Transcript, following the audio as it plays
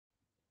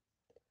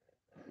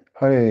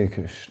Hare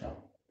Krishna.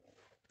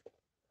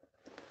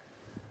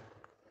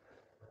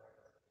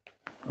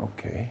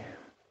 Okay,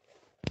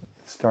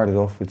 started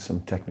off with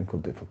some technical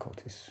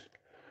difficulties.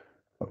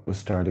 But we'll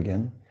start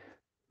again.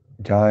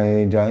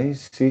 Jai Jai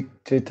Sri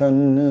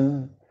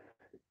Chaitanya,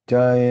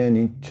 Jaya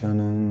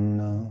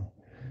Nityananda,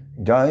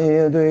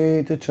 Jaya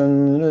Advaita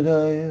Chandra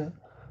Jaya,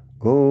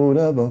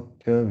 Gaura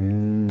Bhakta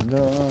Vrinda.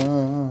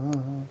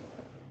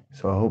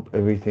 So I hope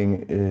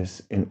everything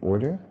is in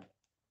order.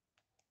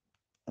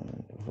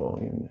 And the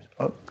volume is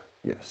up.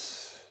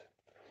 Yes.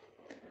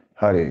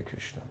 Hare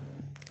Krishna.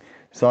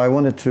 So I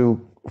wanted to,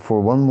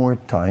 for one more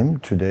time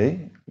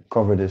today,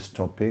 cover this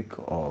topic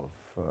of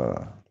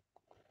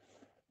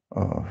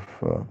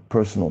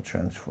personal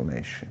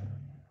transformation,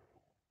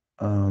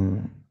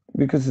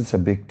 because it's a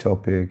big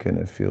topic, and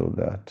I feel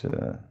that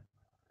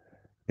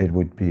it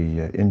would be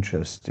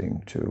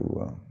interesting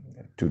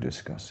to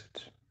discuss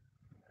it.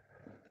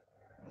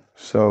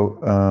 So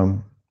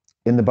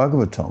in the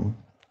Bhagavatam,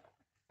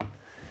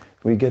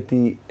 we get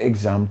the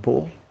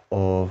example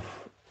of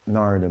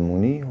Narada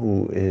Muni,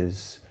 who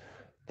is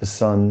the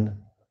son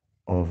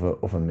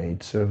of a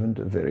maidservant,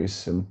 a very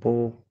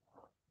simple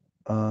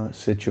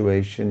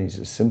situation. He's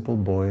a simple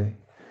boy,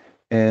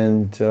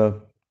 and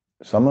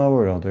somehow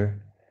or other,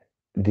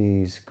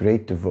 these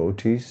great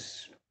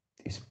devotees,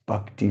 these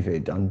Bhakti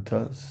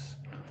Vedantas,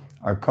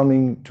 are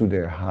coming to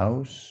their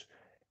house,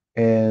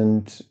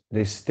 and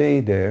they stay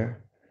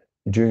there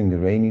during the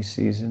rainy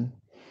season,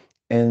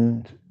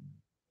 and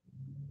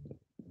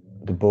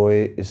the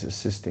boy is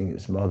assisting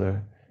his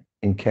mother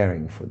in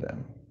caring for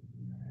them.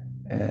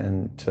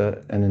 And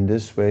in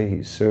this way,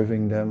 he's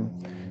serving them.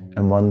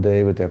 And one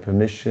day, with their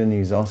permission,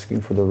 he's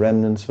asking for the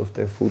remnants of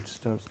their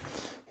foodstuffs.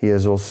 He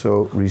has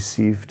also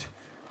received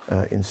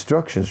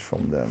instructions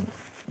from them.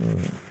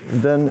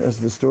 Then,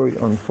 as the story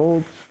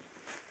unfolds,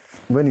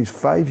 when he's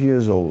 5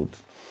 years old,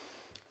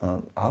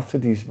 after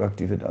these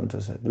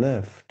Bhaktivedantas had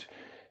left,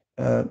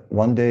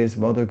 one day his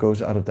mother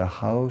goes out of the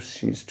house.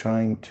 She's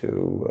trying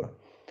to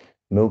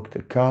milk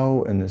the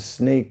cow, and a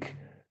snake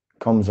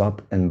comes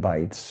up and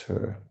bites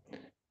her.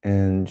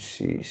 And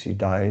she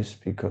dies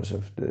because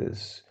of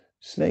this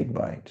snake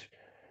bite.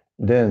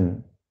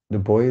 Then the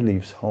boy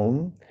leaves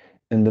home,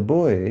 and the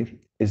boy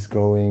is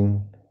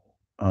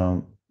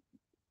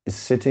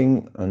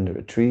sitting under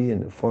a tree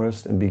in the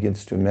forest and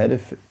begins to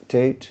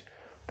meditate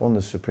upon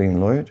the Supreme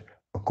Lord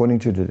according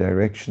to the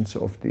directions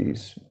of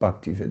these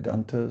Bhakti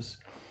Vedantas.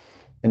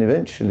 And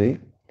eventually,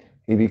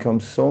 he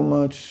becomes so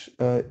much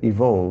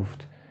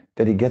evolved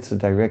that he gets a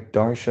direct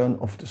darshan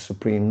of the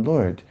Supreme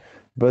Lord.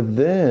 But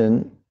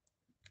then,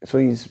 so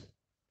he's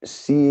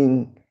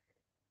seeing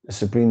the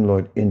Supreme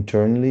Lord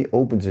internally,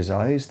 opens his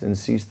eyes, then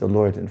sees the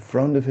Lord in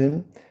front of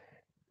him,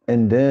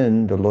 and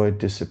then the Lord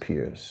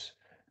disappears.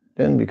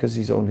 Then, because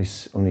he's only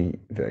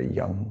very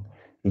young,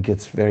 he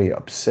gets very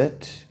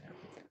upset.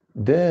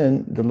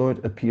 Then the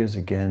Lord appears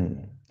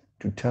again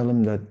to tell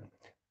him that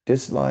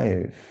this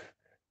life,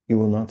 you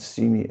will not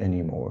see me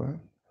anymore.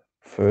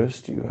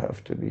 First, you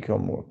have to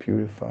become more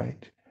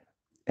purified.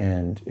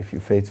 And if you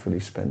faithfully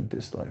spend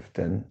this life,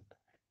 then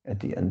at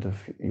the end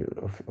of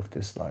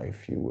this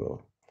life, you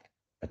will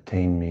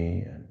attain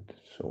me and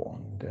so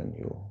on. Then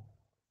you'll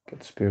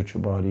get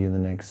spiritual body in the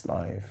next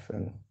life.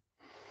 And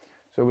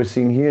so we're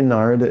seeing here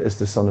Narada as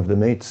the son of the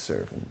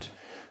maidservant.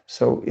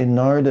 So in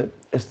Narada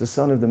as the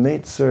son of the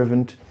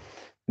maidservant,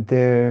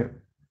 there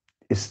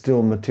is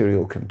still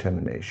material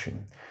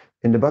contamination.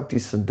 In the Bhakti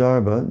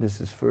Sandarbha,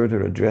 this is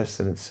further addressed,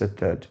 and it's said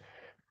that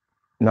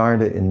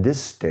Narada in this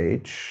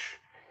stage,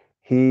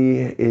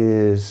 he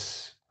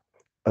is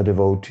a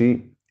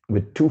devotee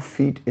with 2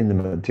 feet in the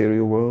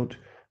material world,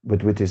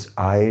 but with his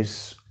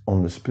eyes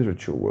on the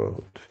spiritual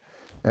world.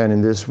 And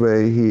in this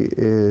way, he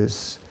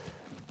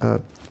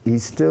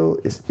still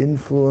is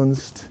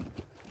influenced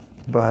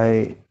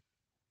by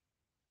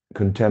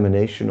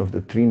contamination of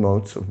the 3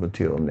 modes of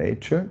material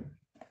nature,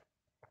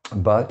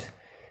 but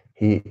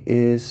he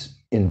is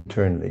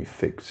internally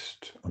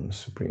fixed on the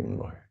Supreme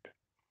Lord.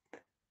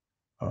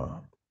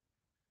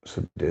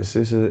 So this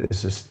is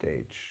a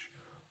stage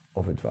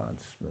of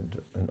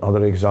advancement.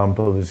 Another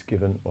example is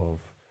given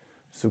of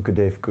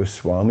Sukadev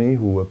Goswami,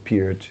 who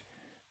appeared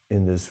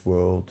in this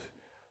world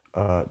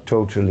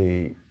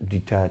totally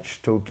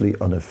detached, totally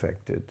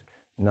unaffected.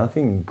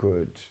 Nothing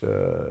good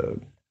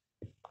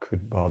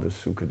could bother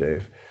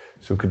Sukadev.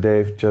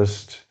 Sukadev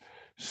just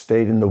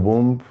stayed in the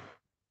womb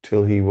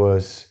till he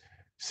was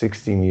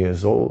 16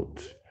 years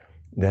old.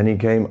 Then he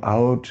came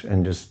out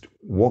and just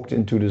walked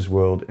into this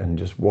world and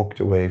just walked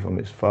away from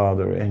his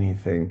father or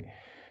anything.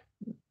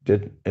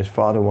 His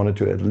father wanted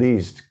to at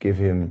least give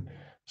him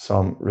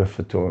some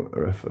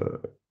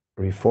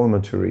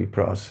reformatory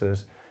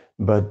process,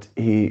 but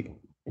he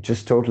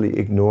just totally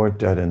ignored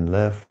that and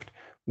left.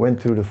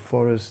 Went through the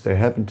forest. There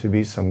happened to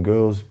be some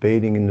girls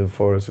bathing in the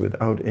forest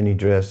without any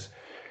dress,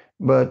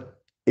 but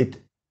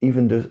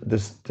even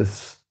this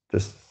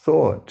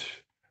thought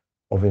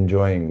of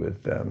enjoying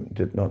with them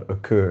did not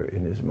occur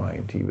in his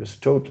mind. He was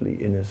totally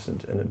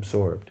innocent and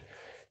absorbed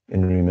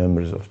in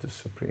remembrance of the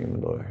Supreme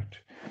Lord.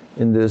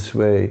 In this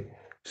way,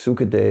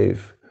 Sukadev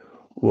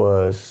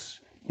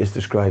is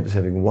described as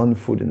having one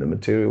foot in the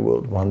material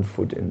world, one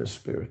foot in the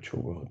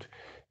spiritual world.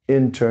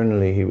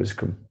 Internally, he was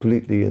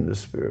completely in the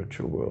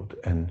spiritual world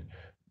and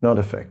not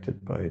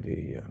affected by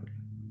the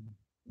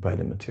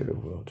material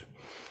world.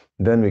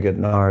 Then we get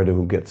Narada,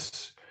 who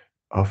gets,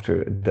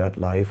 after that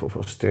life of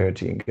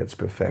austerity and gets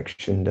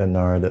perfection, then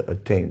Narada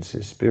attains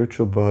his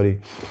spiritual body,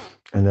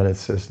 and then it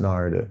says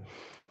Narada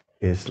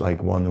is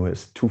like one who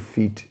has 2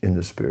 feet in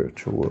the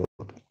spiritual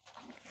world.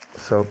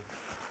 So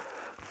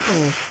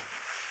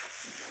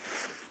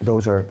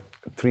those are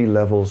 3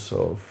 levels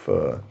of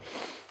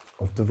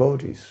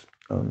devotees.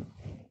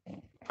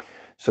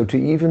 So to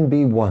even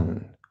be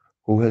one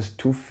who has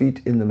 2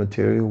 feet in the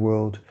material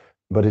world,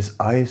 but his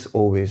eyes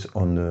always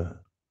on the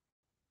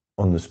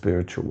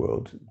spiritual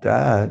world,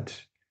 that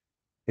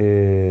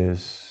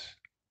is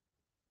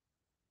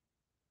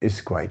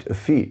quite a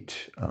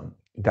feat.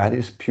 That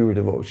is pure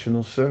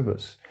devotional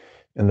service,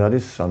 and that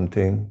is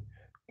something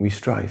we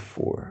strive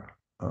for.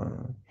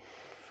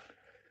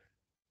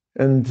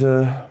 And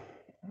to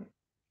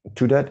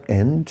that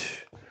end,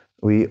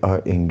 we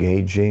are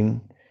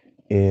engaging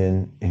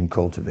in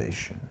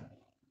cultivation.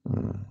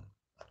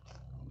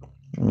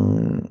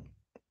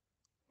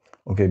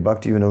 Okay,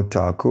 Bhaktivinoda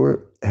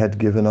Thakur had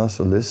given us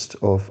a list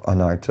of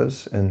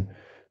anarthas, and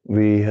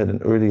we had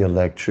an earlier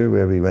lecture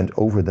where we went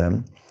over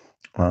them.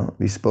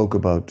 We spoke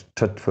about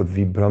Tattva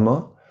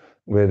Vibhrama,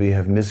 where we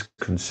have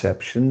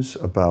misconceptions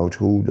about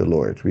who the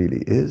Lord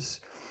really is.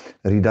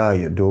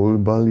 Hridaya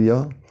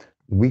Dolbalya,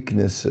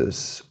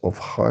 weaknesses of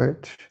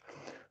heart.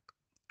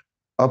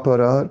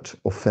 Aparat,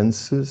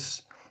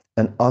 offenses.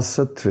 And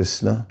Asat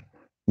Trishna,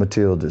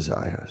 material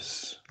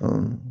desires.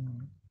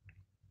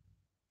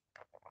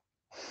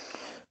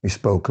 We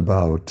spoke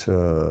about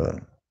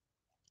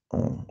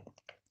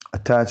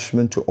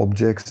attachment to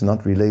objects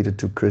not related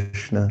to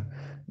Krishna,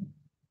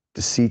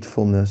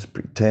 deceitfulness,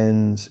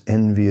 pretense,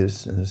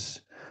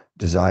 enviousness,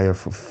 desire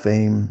for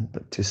fame,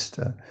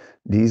 pratishta.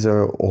 These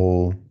are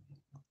all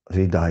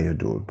Hridaya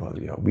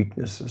Dolbalya,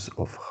 weaknesses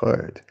of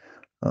heart.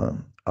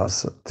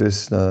 Asa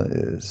Trishna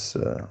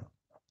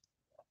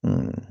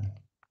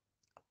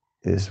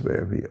is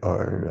where we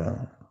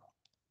are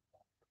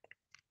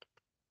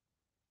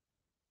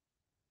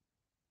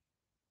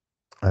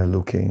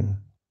looking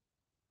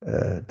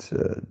at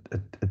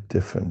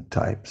different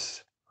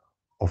types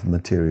of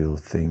material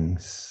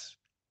things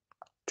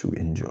to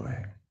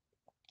enjoy.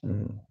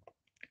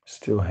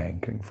 Still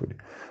hankering for it.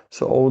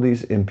 So all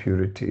these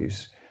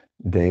impurities,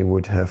 they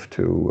would have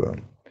to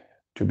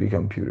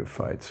become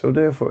purified. So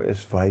therefore,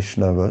 as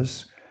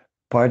Vaishnavas,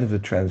 part of the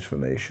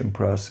transformation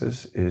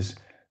process is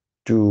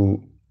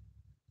to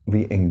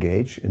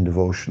re-engage in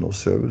devotional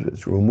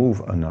services,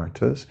 remove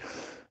anarthas.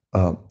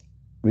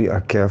 We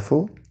are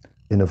careful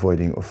in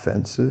avoiding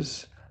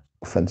offenses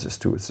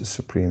towards the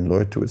Supreme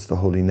Lord, towards the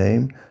Holy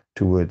Name,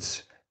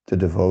 towards the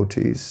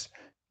devotees,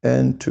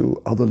 and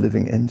to other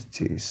living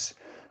entities,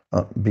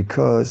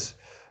 because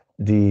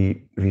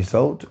the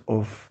result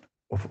of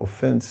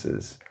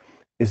offenses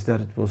is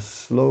that it will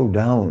slow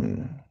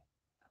down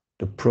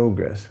the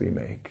progress we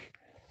make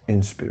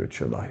in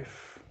spiritual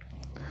life.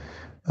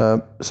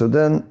 So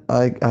then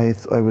I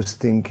was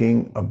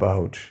thinking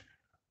about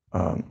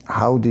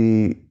how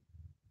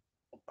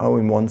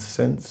in one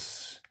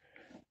sense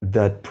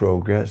that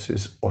progress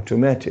is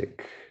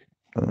automatic.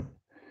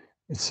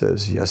 It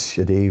says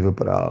Yasyadeva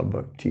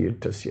Parabhaktir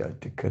Tasya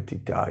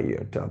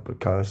Katitaya Ta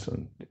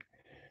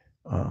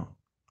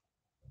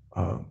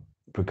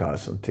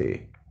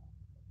Prakasante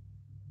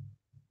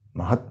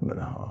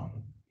Mahatmanaha,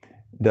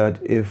 that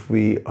if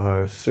we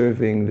are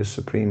serving the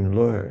Supreme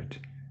Lord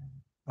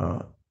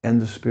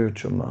and the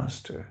spiritual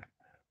master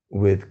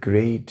with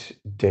great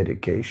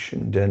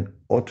dedication, then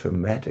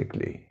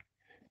automatically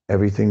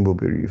everything will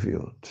be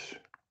revealed.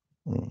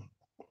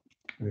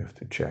 We have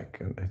to check,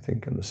 and I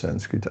think in the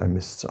Sanskrit I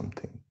missed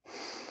something.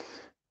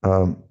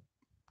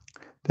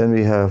 Then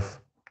we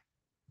have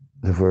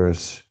the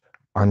verse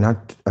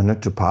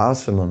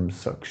Anatapasamam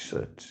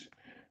Saksat,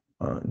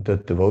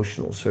 that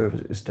devotional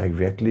service is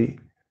directly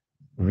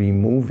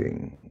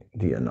removing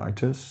the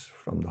anarthas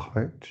from the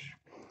heart.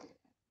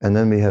 And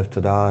then we have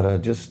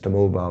Tadara, just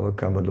Tamobhava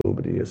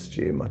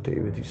Kamalobadiyasche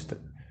Matevidista.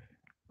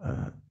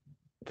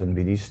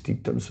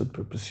 Tanvidistitam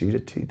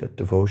Sutprapasidati, that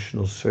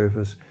devotional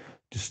service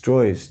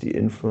destroys the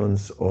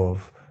influence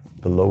of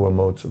the lower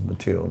modes of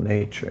material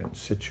nature and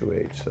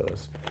situates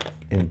us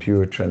in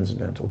pure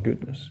transcendental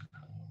goodness.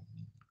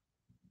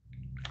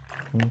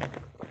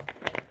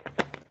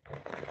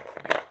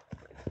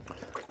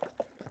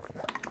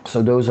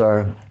 So those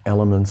are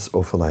elements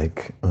of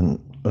like an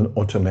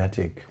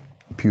automatic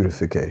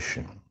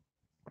purification.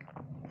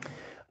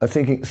 I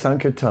think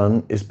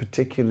Sankirtan is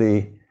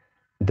particularly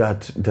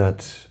that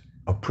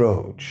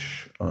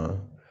approach.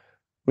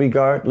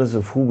 Regardless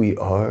of who we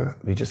are,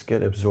 we just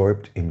get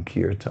absorbed in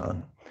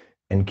Kirtan.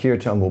 And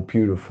Kirtan will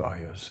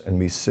purify us.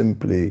 And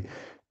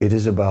it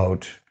is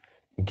about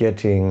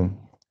getting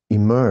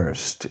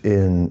immersed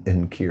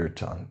in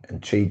Kirtan.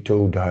 And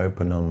Cheto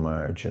Dharpanam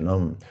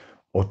Marjanam,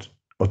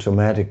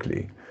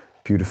 automatically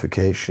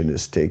purification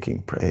is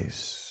taking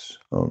place.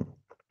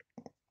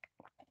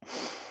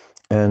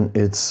 And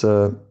it's,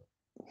 and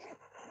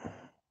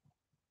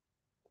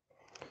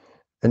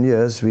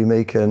yes, we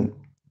make an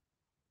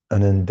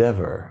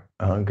endeavor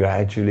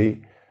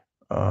gradually.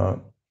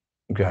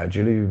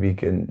 Gradually, we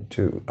begin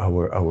to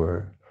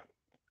our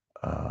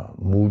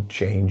mood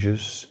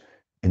changes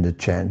in the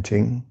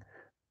chanting.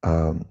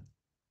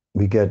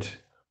 We get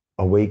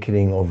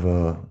awakening of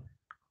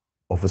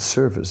a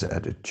service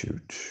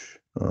attitude.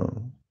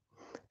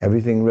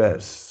 Everything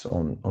rests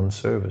on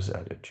service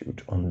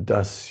attitude, on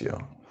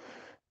dasya,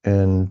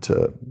 and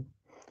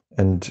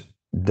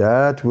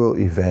that will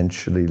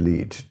eventually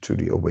lead to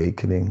the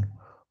awakening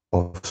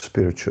of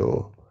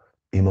spiritual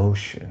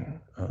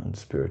emotion and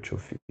spiritual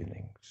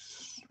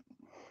feelings.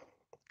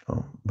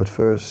 But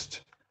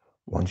first,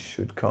 one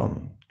should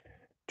come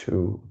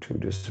to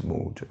this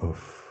mood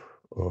of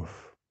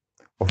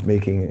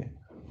making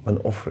an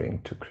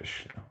offering to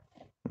Krishna.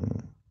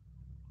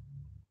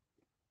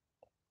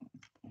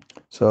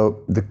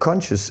 So the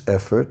conscious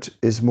effort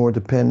is more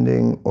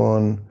depending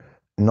on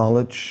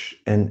knowledge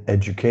and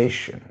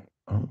education.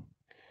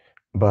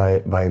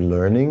 By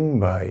learning,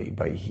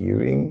 by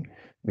hearing,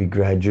 we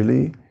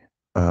gradually,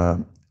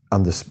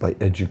 by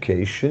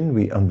education,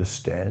 we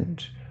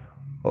understand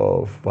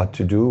of what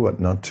to do, what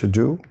not to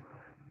do,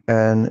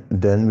 and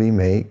then we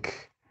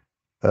make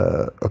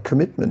a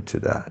commitment to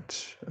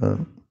that.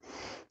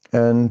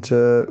 And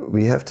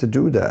we have to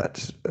do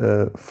that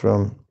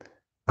from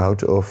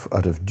out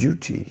of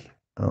duty,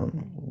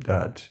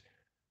 that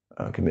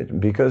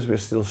commitment, because we're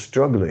still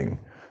struggling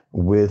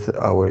with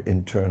our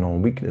internal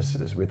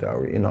weaknesses, with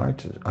our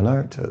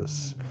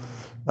anarthas.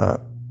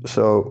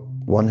 So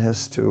one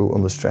has to,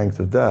 on the strength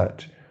of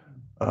that,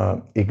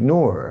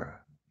 ignore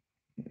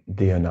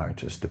the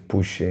anarthas, the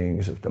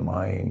pushings of the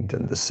mind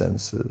and the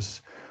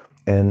senses,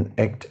 and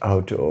act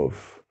out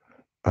of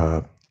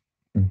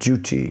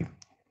duty,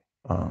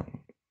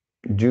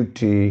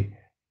 duty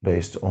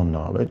based on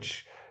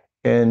knowledge,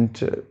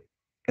 and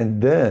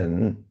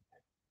then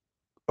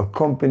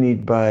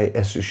accompanied by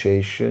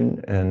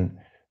association and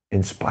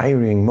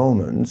inspiring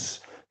moments,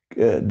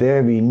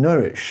 there we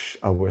nourish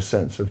our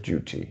sense of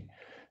duty.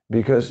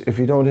 Because if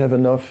we don't have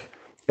enough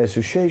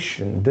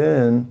association,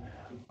 then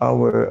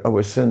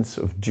our sense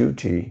of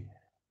duty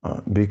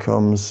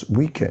becomes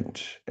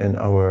weakened, and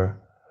our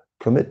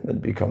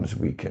commitment becomes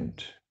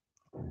weakened.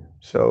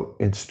 So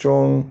in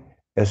strong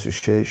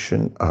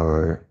association,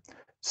 our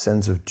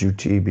sense of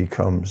duty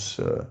becomes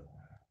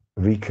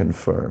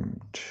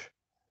reconfirmed.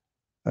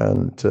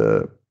 And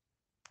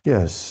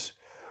yes,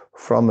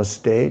 from a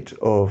state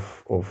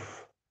of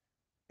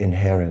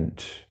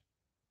inherent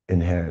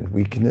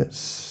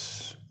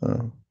weakness,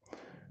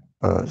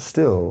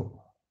 still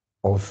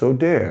also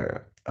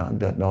there,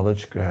 that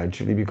knowledge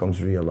gradually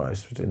becomes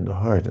realized within the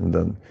heart, and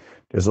then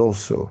there's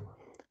also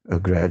a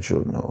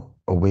gradual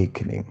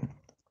awakening.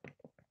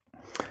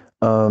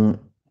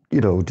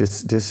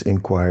 This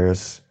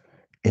inquires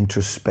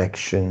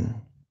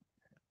introspection,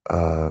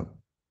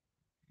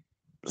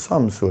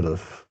 some sort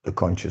of the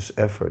conscious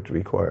effort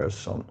requires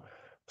some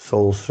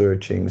soul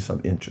searching,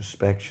 some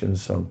introspection,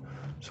 some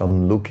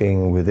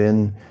looking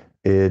within.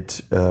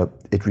 It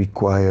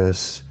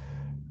requires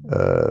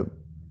a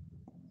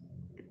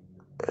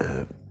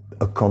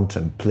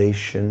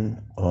contemplation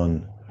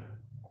on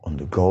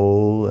the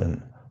goal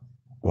and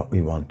what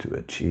we want to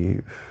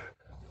achieve,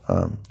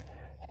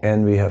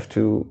 and we have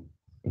to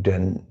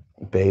then,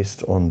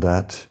 based on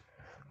that,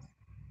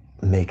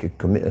 make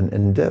an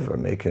endeavor,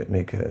 make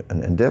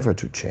an endeavor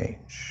to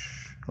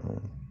change.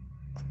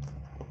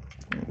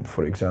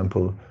 For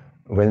example,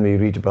 when we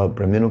read about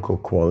Brahminical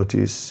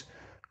qualities,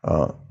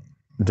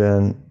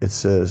 then it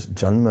says,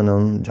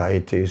 Janmanam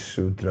jayate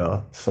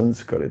sudra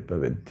sanskarit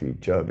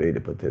bhavedticha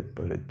vedapatit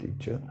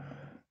bhavedticha.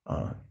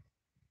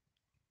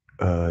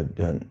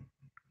 Then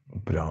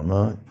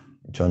Brahma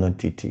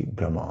janatiti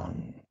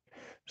Brahman.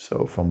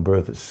 So from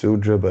birth a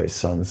Sudra, by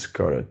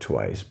sanskara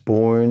twice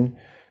born.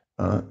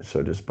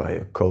 So just by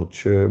a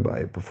culture,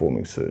 by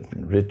performing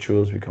certain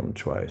rituals, we become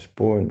twice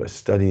born. By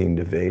studying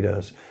the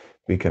Vedas,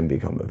 we can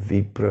become a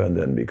Vipra and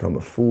then become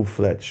a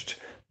full-fledged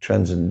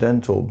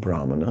transcendental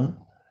Brahmana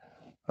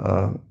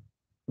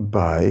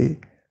by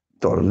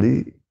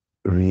thoroughly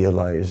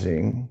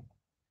realizing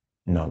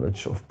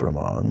knowledge of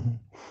Brahman.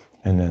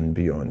 And then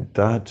beyond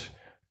that,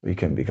 we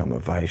can become a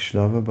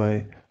Vaishnava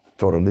by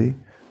thoroughly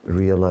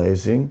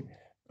realizing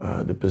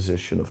the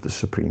position of the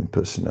Supreme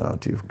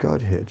Personality of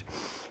Godhead.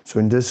 So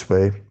in this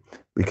way,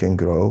 we can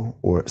grow,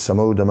 or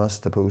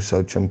samodamastapo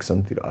saucham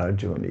ksantir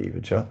arjavam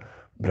evacha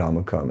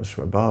brahma karma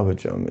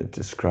svabhavajam. It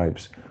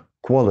describes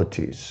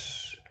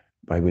qualities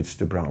by which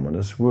the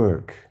Brahmanas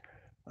work.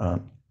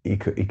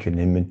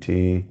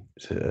 Equanimity,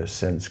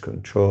 sense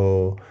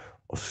control,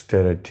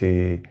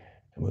 austerity,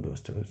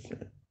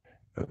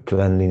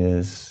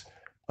 cleanliness,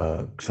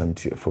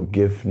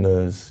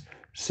 forgiveness,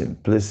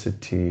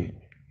 simplicity,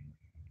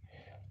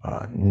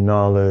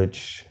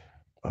 knowledge,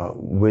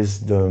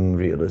 wisdom,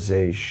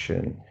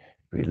 realization,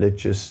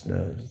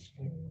 religiousness,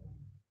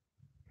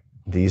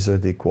 these are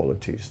the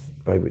qualities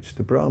by which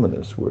the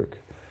brahmanas work.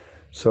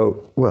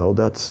 So, well,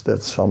 that's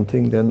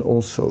something then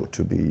also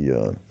to be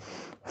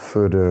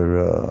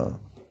further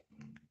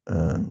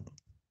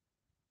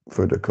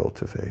further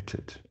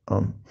cultivated.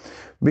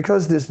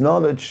 Because this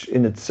knowledge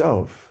in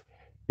itself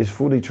is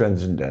fully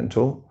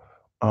transcendental,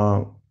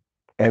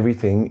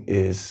 everything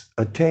is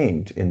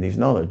attained in these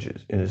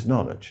knowledges, in this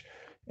knowledge.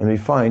 And we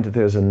find that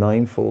there's a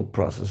ninefold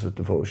process of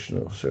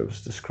devotional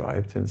service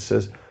described, and it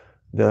says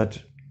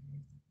that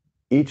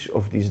each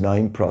of these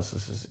 9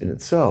 processes in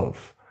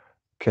itself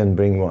can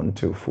bring one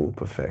to full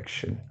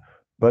perfection.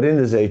 But in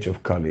this age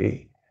of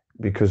Kali,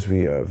 because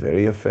we are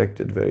very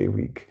affected, very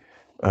weak,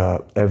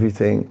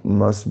 everything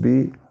must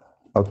be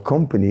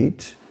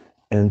accompanied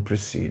and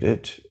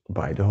preceded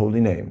by the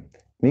holy name.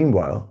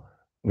 Meanwhile,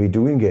 we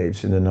do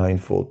engage in the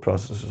ninefold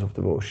processes of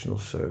devotional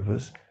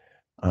service.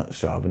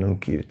 Shravanam,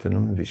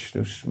 Kirtanam,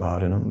 Vishnu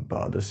Smaranam,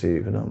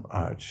 Padasevanam,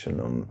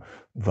 Archanam,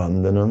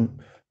 Vandanam,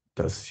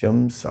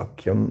 Tasyam,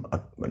 Sakyam,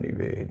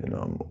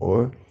 Atmanivedanam,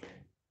 or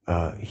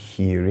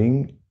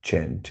hearing,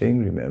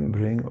 chanting,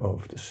 remembering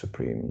of the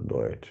Supreme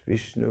Lord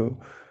Vishnu,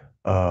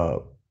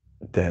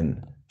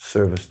 then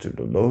service to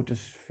the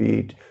lotus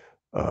feet,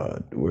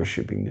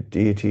 worshipping the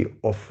deity,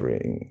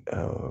 offering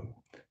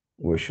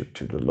worship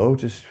to the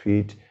lotus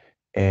feet,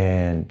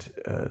 and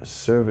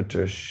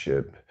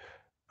servitorship,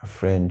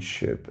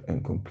 friendship,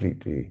 and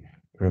completely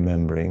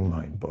remembering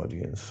mind,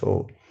 body, and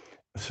soul,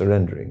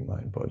 surrendering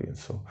mind, body, and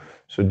soul.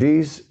 So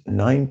these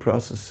 9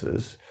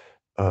 processes,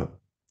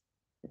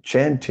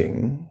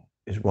 chanting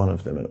is one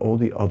of them, and all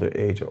the other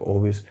 8 are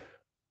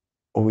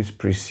always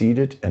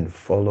preceded and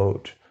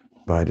followed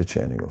by the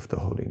chanting of the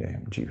holy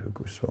name. Jiva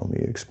Goswami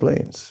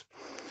explains.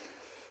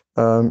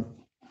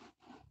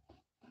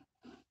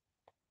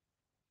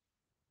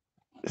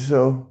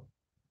 So,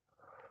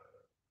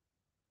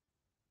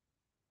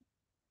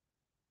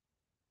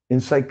 in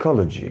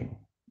psychology,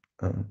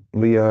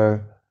 we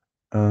are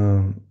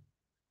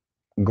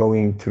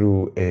going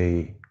through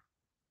a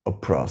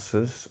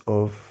process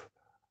of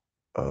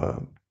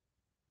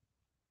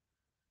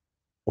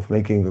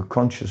making a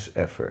conscious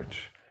effort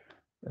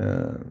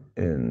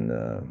in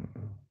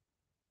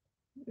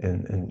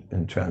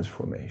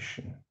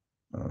transformation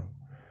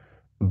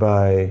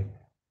by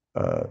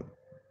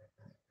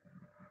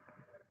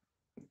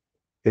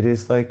it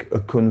is like a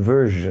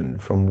conversion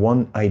from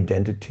one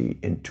identity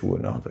into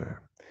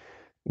another,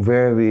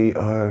 where we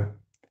are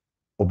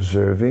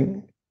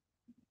observing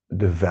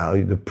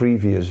the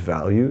previous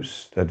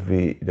values that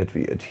we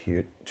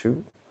adhered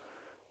to,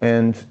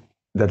 and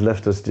that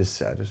left us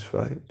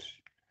dissatisfied,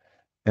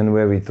 and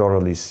where we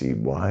thoroughly see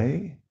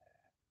why,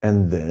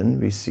 and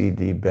then we see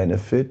the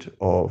benefit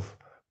of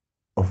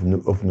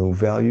new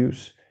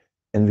values,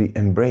 and we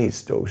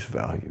embrace those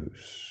values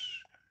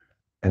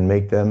and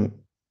make them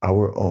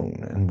our own.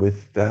 And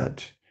with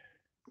that,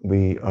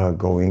 we are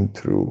going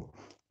through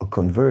a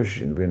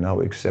conversion. We're now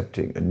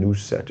accepting a new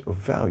set of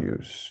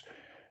values.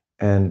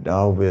 And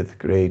now with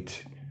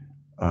great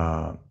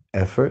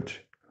effort,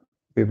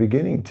 we're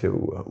beginning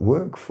to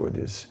work for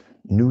this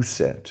new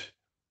set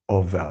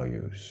of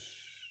values.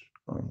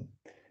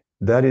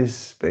 That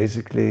is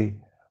basically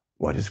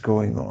what is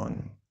going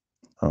on.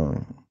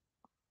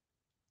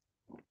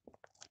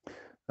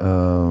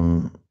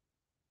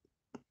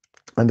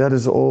 And that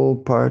is all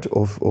part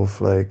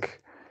of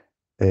like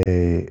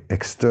a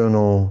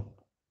external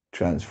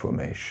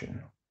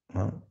transformation,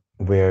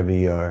 where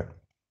we are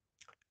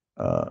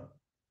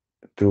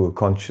through a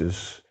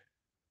conscious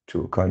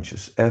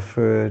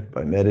effort,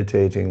 by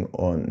meditating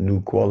on new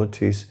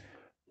qualities,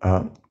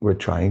 we're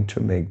trying to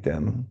make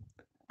them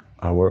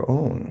our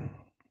own.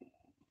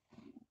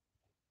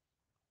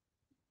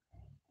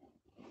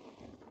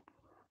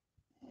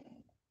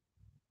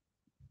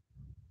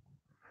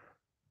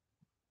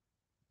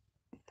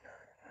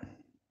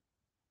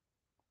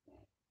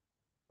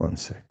 One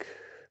sec.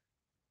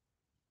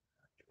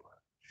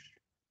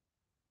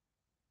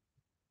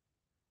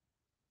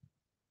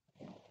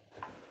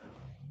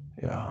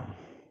 Yeah.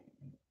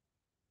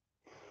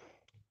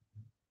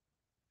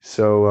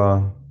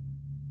 So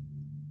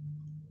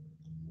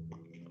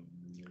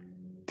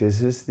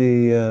this is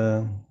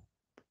the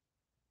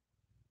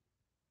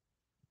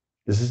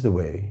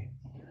way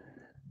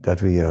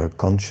that we are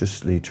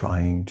consciously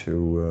trying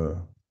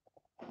to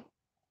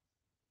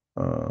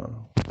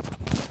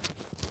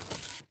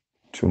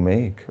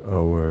make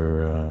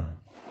our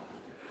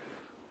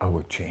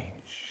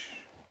change.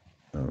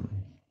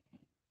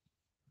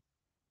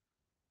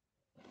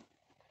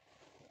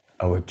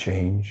 Our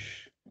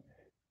change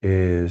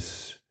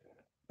is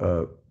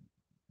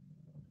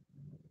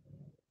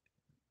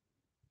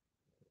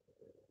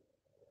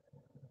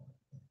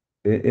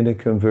in a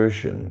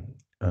conversion.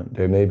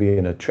 There may be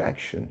an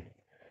attraction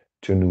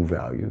to new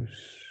values,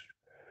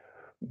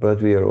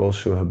 but we are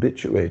also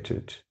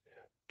habituated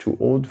to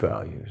old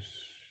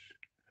values.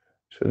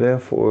 So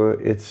therefore,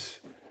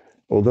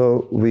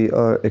 although we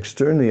are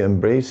externally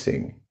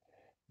embracing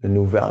the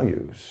new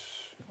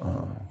values,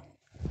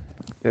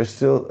 there's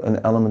still an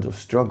element of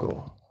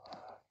struggle.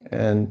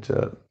 And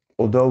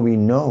although we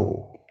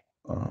know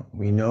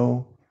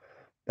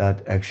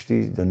that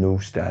actually the new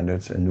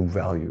standards and new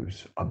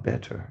values are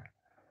better.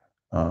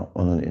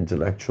 On an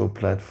intellectual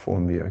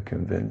platform, we are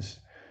convinced,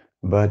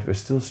 but we're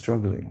still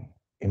struggling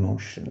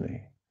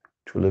emotionally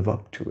to live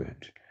up to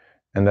it.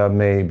 And that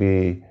may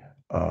be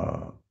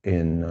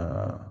in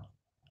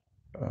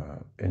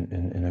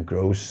a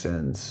gross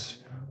sense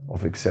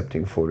of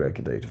accepting four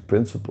regulative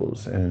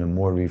principles, and in a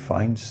more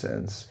refined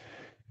sense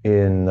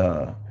in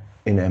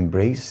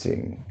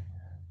embracing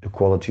the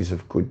qualities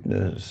of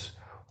goodness,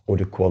 or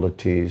the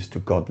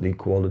godly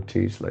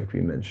qualities, like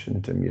we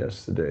mentioned them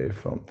yesterday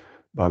from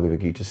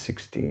Bhagavad Gita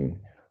 16,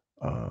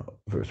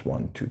 verse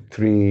 1 to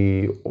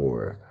 3,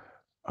 or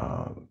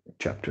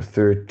chapter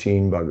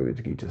 13,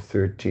 Bhagavad Gita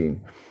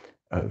 13,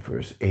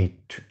 verse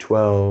 8 to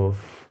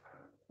 12,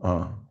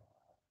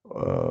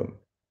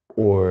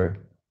 or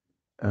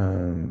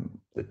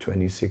the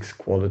 26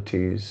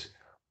 qualities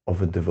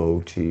of a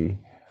devotee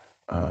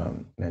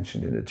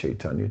mentioned in the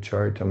Chaitanya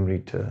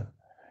Charitamrita.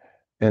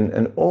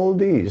 And all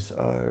these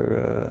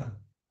are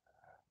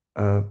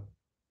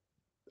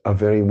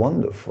very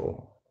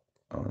wonderful.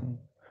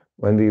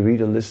 When we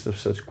read a list of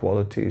such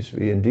qualities,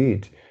 we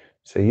indeed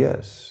say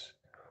yes.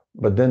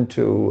 But then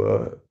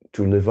to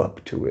live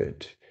up to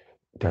it,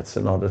 that's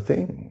another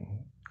thing.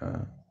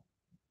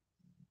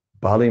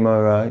 Bali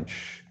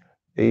Maharaj,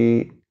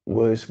 he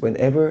was,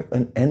 whenever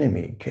an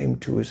enemy came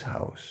to his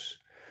house,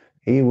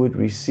 he would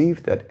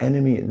receive that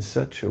enemy in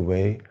such a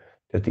way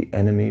that the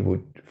enemy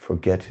would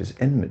forget his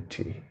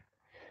enmity.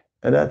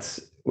 And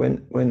that's,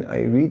 when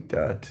I read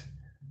that,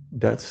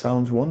 that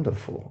sounds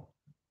wonderful.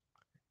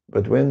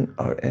 But when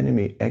our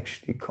enemy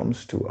actually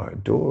comes to our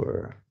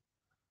door,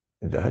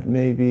 that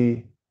may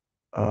be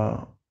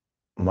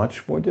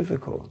much more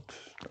difficult.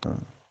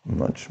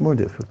 Much more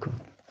difficult.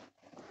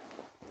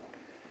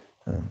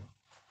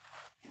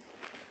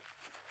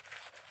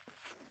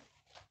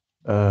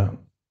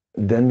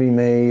 Then we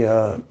may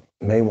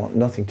want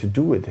nothing to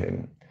do with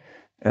him,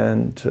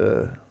 and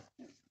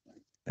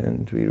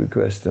we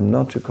request him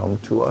not to come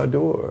to our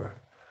door,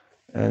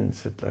 and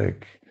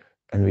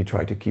we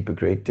try to keep a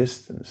great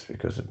distance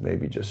because it may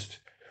be just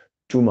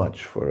too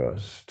much for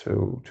us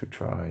to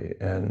try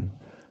and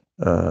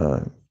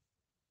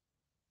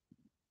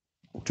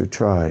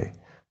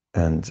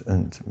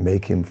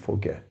make him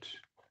forget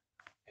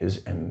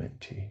his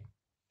enmity.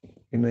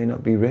 He may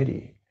not be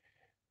ready,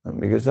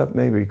 because that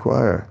may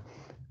require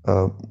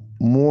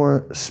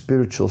more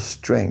spiritual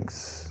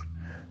strength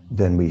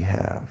than we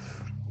have.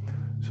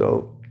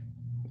 So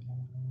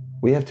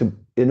we have to,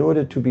 in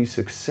order to be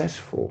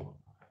successful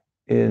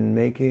in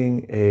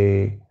making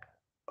a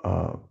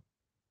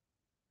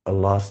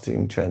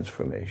lasting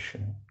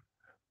transformation,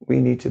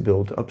 we need to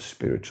build up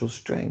spiritual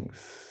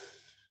strength.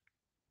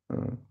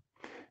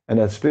 And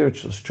that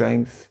spiritual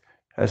strength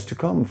has to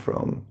come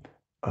from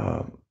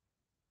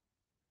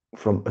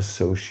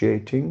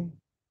associating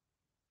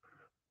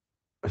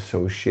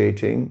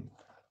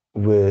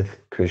with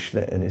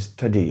Krishna and his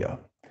Tadiya.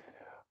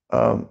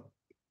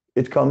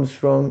 It comes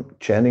from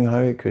chanting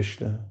Hare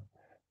Krishna.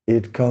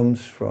 It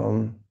comes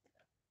from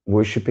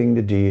worshipping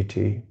the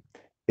deity.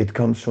 It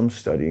comes from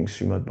studying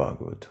Srimad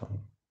Bhagavatam.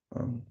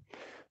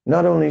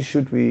 Not only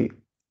should we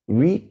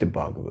read the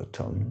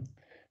Bhagavatam,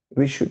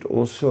 we should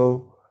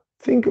also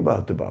think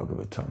about the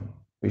Bhagavatam.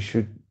 We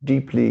should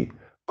deeply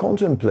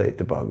contemplate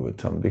the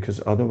Bhagavatam, because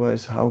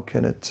otherwise, how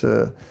can it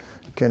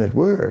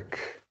work?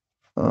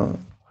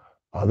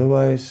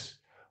 Otherwise,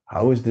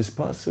 how is this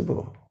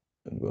possible?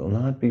 It will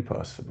not be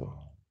possible.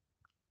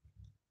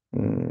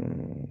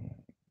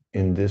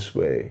 In this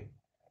way,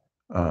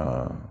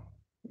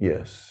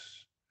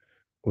 yes,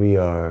 we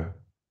are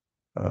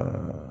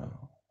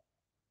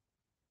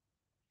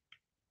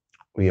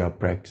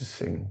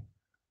practicing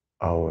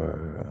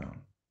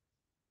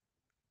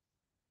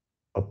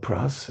a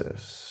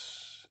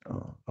process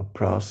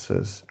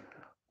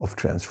of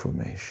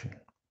transformation.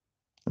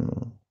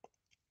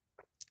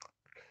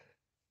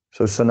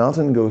 So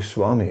Sanatana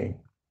Goswami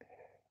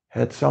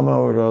had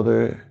somehow or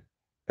other,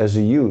 as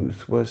a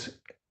youth, was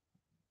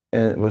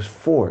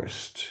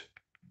forced,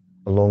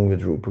 along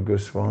with Rupa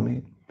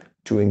Goswami,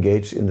 to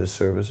engage in the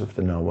service of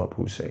the Nawab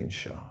Hussain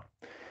Shah.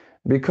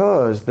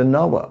 Because the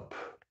Nawab,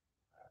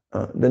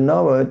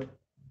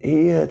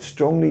 he had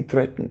strongly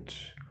threatened,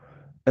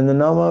 and the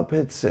Nawab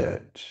had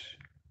said,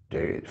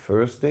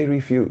 first they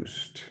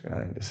refused,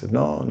 right? They said,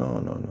 no,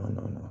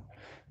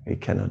 we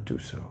cannot do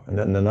so. And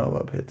then the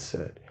Nawab had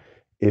said,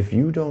 if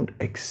you don't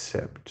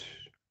accept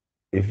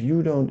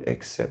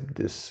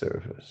this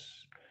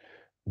service,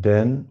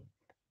 then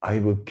I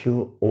will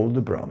kill all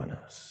the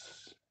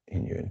Brahmanas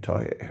in your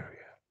entire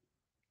area.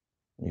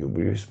 You'll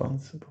be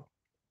responsible.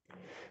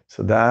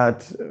 So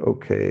that,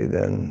 okay,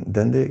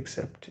 then they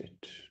accepted.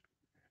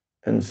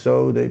 And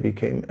so they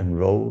became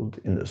enrolled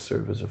in the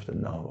service of the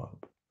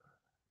Nawab.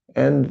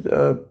 And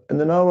the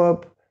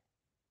Nawab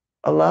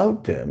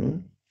allowed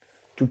them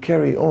to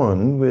carry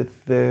on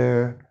with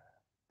their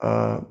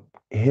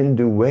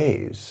Hindu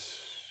ways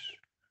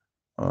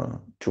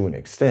to an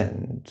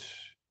extent.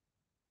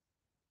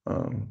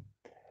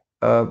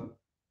 uh,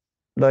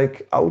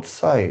 like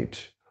outside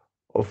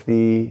of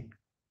the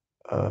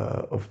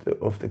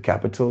of the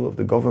capital of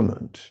the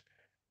government.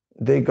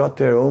 They got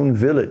their own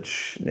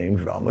village named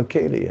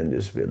Ramakeli, and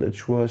this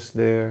village was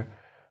their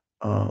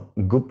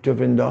Gupta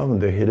Vrindavan,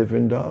 the Hidden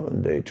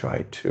Vrindavan. They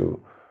tried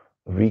to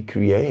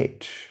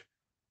recreate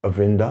a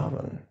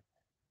Vrindavan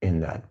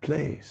in that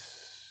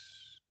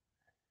place,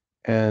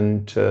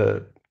 and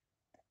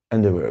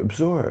and they were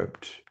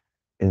absorbed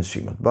in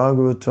Srimad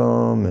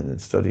Bhagavatam and in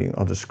studying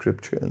other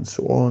scripture and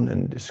so on,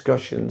 and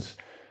discussions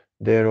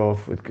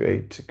thereof with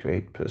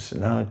great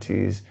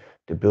personalities.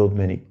 They built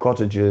many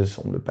cottages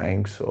on the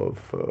banks of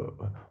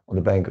on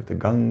the bank of the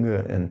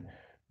Ganga,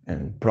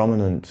 and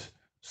prominent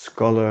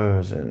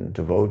scholars and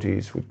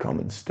devotees would come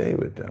and stay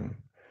with them.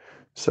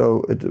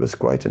 So it was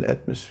quite an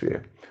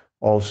atmosphere.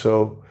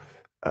 Also,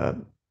 uh,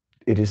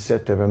 it is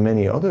said there were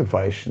many other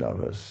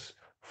Vaishnavas,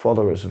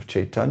 followers of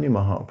Chaitanya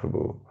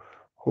Mahaprabhu,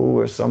 who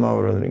were somehow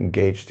or other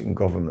engaged in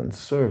government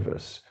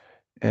service.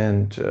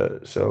 And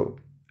so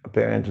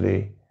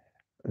apparently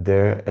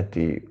there at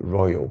the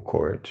royal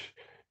court,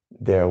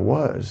 there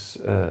was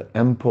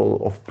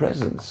ample of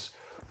presence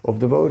of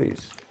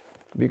devotees,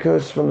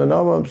 because from the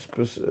Nawab's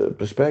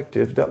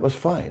perspective, that was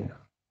fine.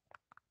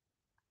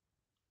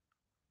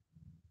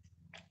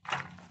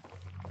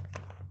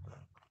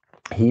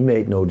 He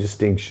made no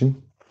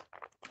distinction.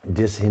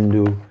 This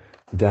Hindu,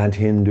 that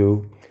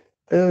Hindu,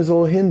 it was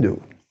all Hindu.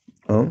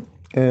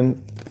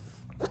 And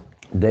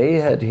they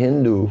had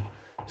Hindu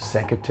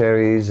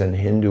secretaries and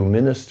Hindu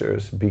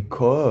ministers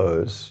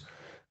because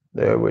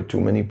there were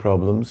too many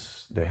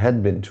problems. There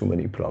had been too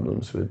many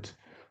problems with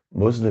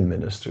Muslim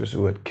ministers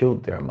who had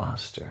killed their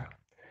master.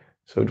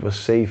 So it was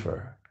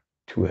safer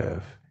to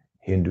have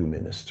Hindu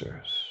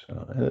ministers.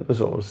 And it was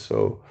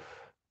also,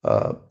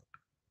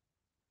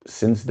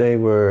 since they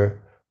were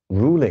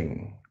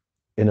ruling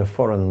in a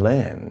foreign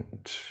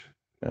land,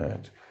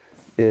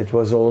 it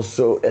was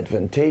also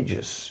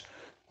advantageous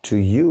to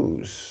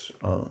use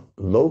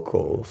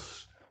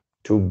locals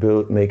to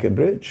make a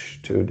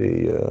bridge to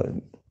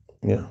the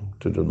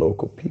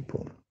local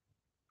people.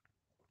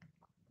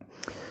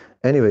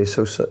 Anyway,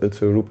 so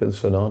Rupa and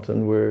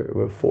Sanatan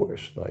were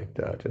forced like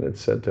that, and it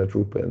said that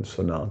Rupa and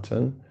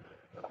Sanatan,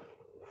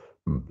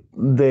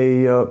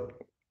 they,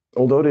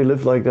 although they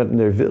lived like that in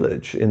their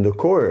village, in the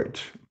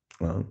court,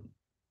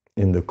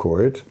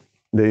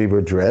 they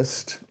were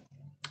dressed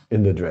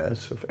in the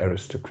dress of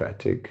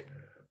aristocratic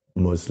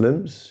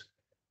Muslims,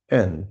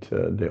 and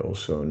they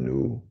also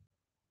knew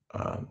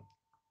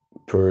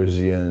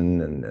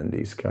Persian and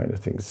these kind of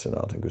things.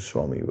 Sanatana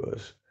Goswami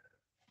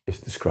is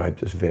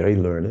described as very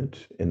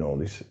learned in all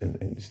these in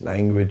these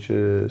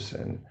languages,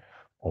 and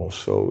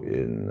also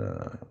in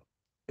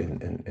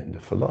the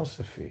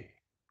philosophy.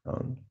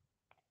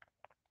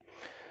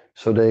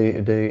 So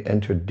they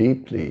entered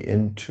deeply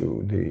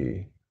into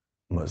the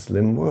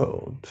Muslim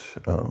world.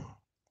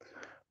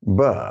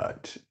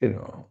 But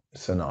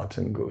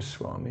Sanatana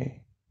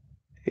Goswami,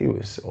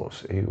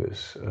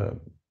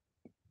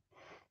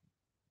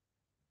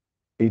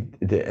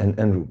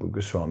 and Rupa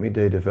Goswami,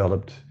 they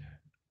developed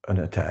an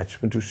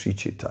attachment to Sri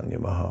Chaitanya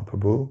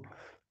Mahaprabhu.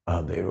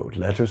 They wrote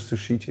letters to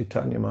Sri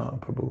Chaitanya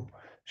Mahaprabhu.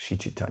 Sri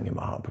Chaitanya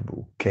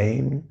Mahaprabhu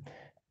came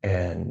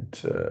and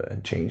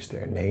changed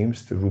their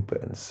names to Rupa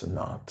and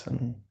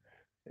Sanatan.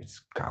 It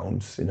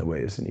counts in a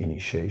way as an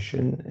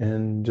initiation.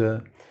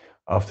 And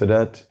after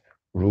that,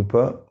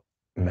 Rupa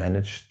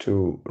managed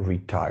to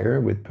retire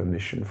with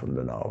permission from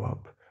the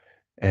Nawab.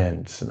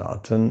 And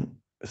Sanatan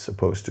is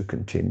supposed to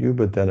continue,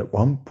 but then at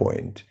one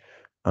point,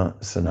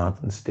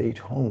 Sanatan stayed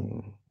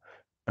home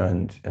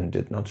and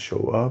did not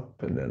show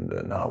up. And then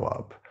the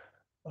Nawab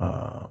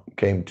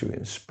came to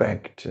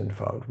inspect and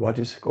found, what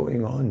is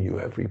going on? You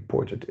have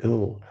reported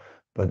ill,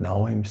 but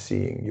now I'm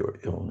seeing your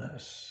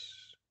illness.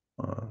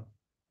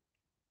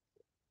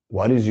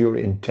 What is your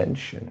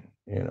intention?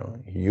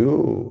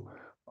 You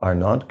are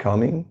not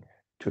coming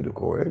to the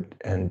court,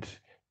 and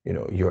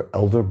your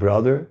elder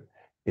brother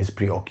is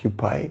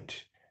preoccupied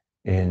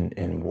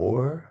in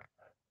war,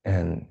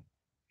 and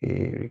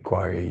he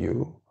require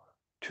you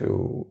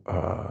to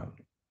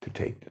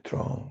take the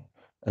throne.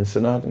 And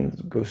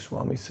Sanatana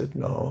Goswami said,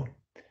 no,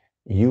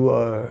 you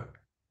are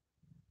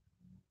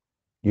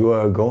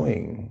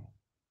going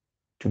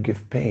to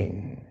give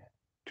pain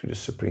to the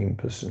Supreme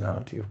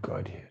Personality of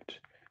Godhead.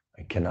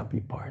 I cannot be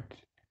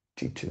party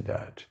to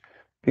that,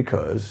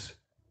 because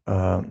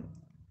the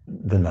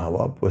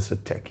Nawab was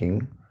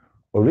attacking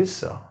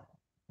Orissa.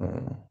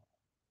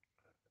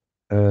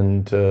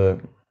 And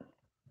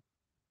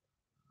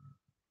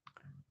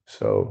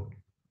so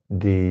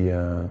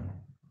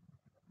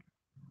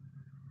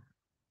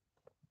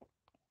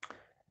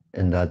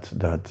and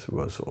that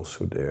was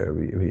also there.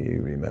 We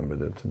remember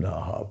that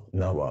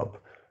Nawab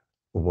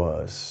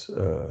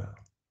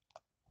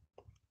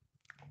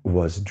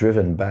was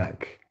driven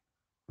back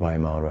by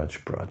Maharaj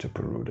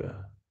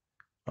Prataparuda,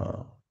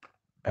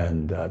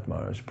 and that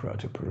Maharaj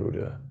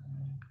Prataparuda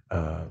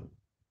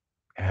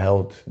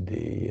held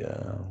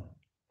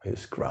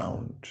his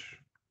ground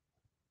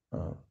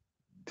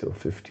till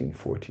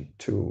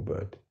 1542,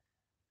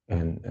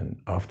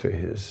 and after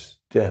his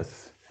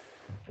death,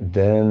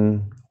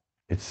 then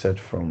it's said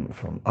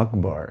from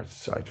Akbar's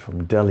side,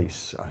 from Delhi's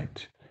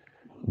side,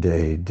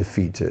 they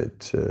defeated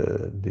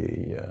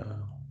the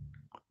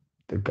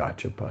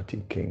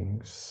Gajapati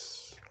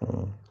kings.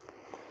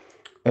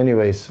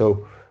 Anyway,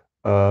 so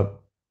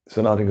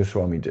Sanatana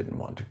Goswami didn't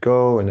want to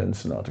go, and then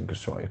Sanatana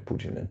Goswami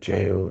put in a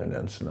jail, and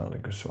then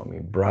Sanatana Goswami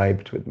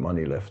bribed with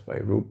money left by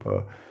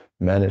Rupa,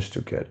 managed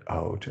to get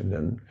out, and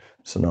then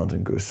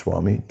Sanatana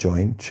Goswami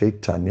joined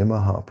Chaitanya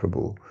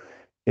Mahaprabhu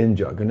in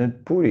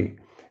Jagannath Puri.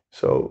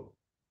 So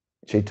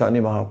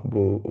Chaitanya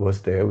Mahaprabhu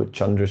was there with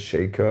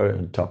Chandrasekhar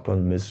and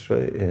Tapan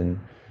Misra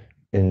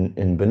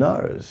in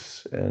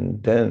Benares,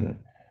 and then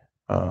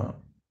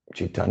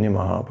Chaitanya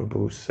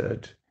Mahaprabhu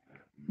said,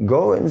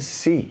 go and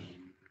see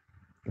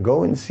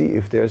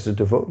if there's a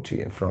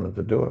devotee in front of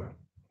the door.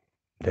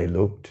 They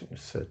looked and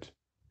said,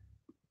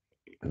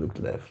 looked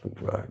left,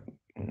 looked right,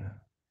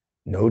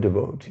 no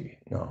devotee,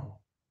 no.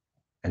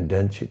 And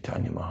then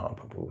Chaitanya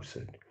Mahaprabhu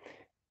said,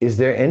 is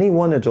there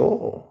anyone at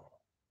all?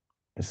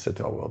 He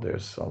said, oh, well,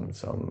 there's some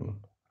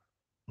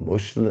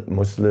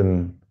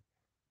Muslim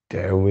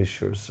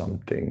dervish or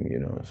something,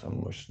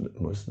 some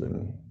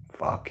Muslim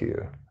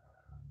fakir.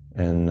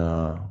 And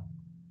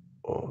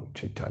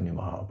Chaitanya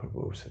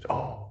Mahaprabhu said,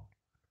 oh,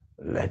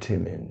 let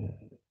him in.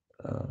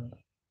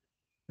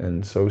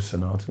 And so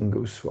Sanatana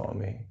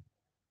Goswami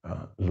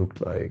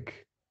looked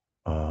like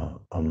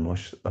a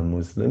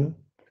Muslim,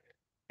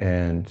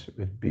 and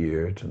with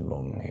beard and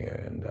long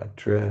hair and that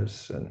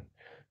dress. And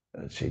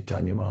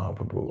Chaitanya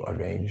Mahaprabhu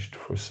arranged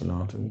for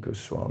Sanatana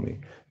Goswami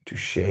to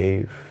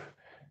shave.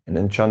 And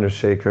then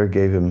Chandrasekhar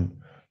gave him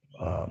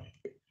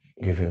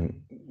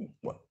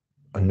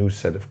a new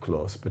set of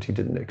clothes, but he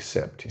didn't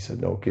accept. He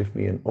said, no, give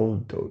me an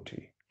old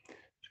dhoti.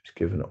 So he's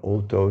given an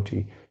old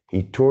dhoti.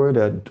 He tore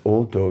that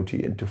old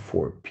dhoti into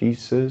 4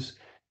 pieces,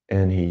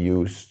 and he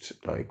used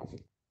like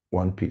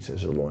one piece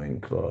as a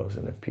loincloth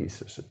and a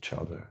piece as a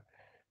chadar.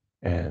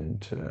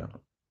 And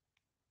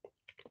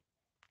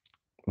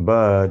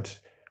but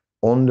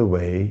on the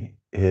way,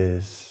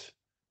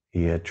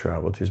 he had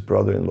traveled. His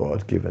brother-in-law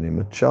had given him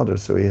a chadar,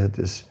 so he had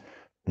this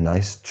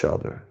nice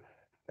chadar.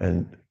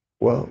 And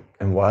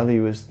while he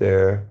was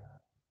there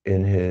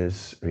in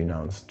his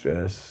renounced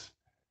dress,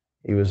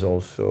 he was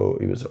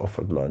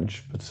offered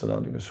lunch, but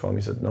Sanatana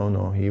Goswami said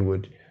no, he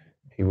would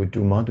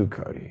do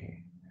madhukari.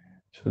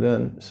 So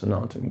then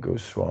Sanatana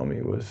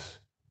Goswami was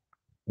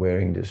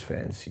wearing this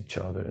fancy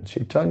chadar, and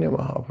Chaitanya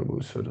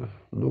Mahaprabhu sort of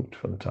looked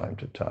from time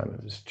to time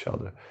at this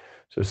chadar.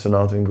 So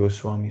Sanatana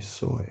Goswami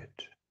saw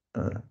it,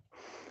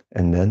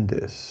 and then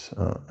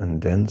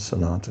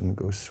Sanatana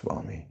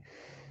Goswami,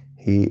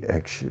 he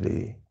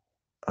actually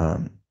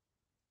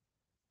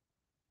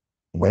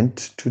went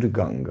to the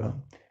Ganga,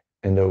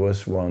 and there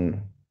was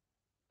one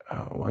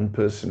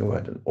person who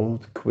had an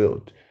old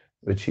quilt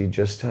which he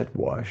just had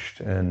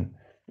washed and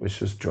which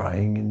was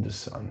drying in the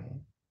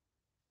sun.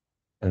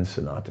 And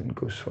Sanatana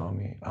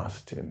Goswami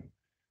asked him,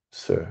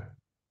 sir,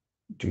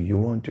 do you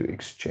want to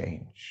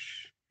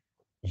exchange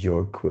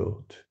your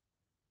quilt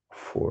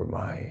for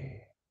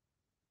my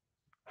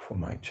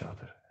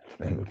chadar?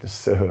 And the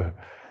sir,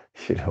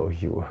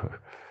 you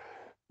were.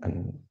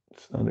 And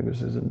Sanatana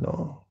Goswami said,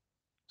 no.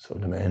 So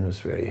the man was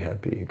very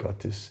happy. He got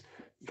this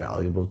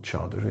valuable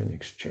chadar in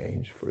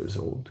exchange for his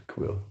old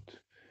quilt.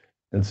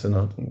 And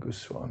Sanatana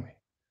Goswami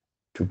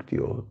took the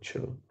old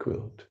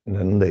quilt. And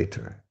then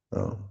later,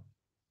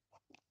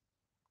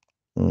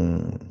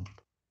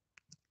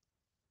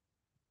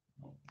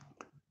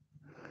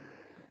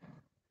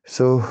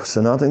 so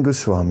Sanatana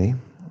Goswami,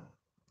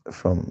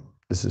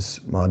 this is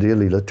Madhya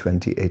Lila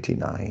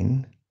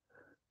 2089,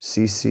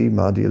 CC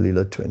Madhya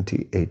Lila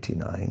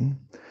 2089.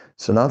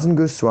 Sanatana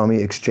Goswami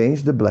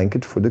exchanged the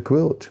blanket for the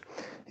quilt.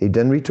 He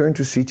then returned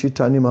to Sri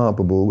Chaitanya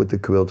Mahaprabhu with the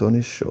quilt on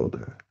his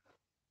shoulder.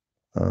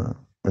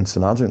 When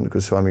Sanatana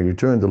Goswami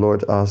returned, the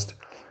Lord asked,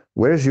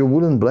 where's your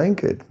woolen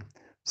blanket?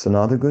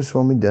 Sanatana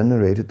Goswami then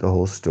narrated the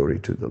whole story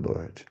to the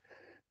Lord.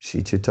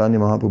 Sri Chaitanya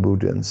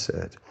Mahaprabhu then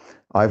said,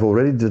 I've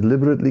already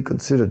deliberately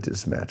considered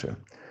this matter.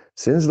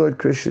 Since Lord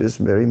Krishna is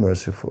very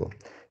merciful,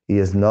 he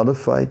has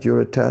nullified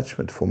your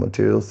attachment for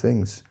material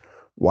things.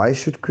 Why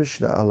should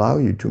Krishna allow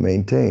you to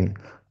maintain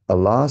a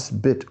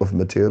last bit of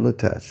material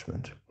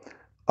attachment?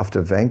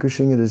 After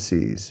vanquishing a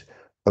disease,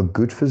 a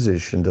good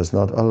physician does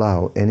not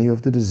allow any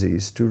of the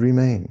disease to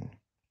remain.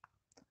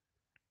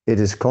 It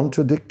is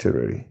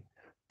contradictory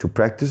to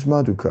practice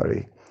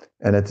madhukari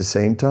and at the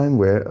same time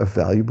wear a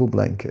valuable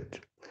blanket.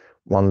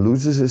 One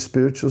loses his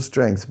spiritual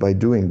strength by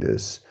doing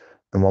this,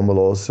 and one will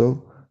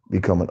also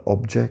become an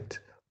object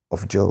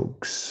of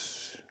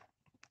jokes.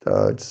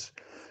 It's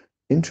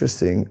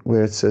interesting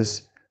where it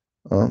says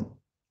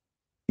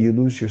you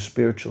lose your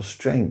spiritual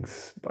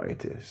strength by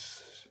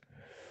this.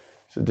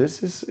 So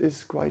this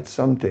is quite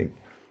something.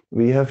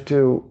 We have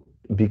to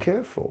be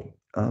careful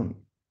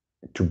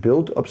to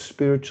build up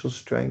spiritual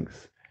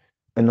strength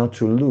and not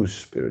to lose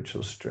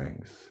spiritual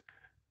strength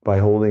by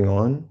holding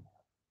on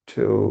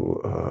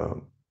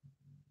to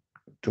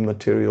to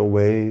material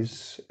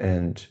ways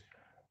and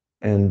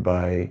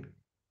by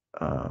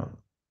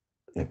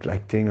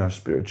neglecting our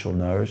spiritual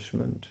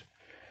nourishment.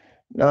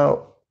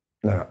 Now,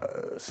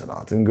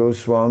 Sanatana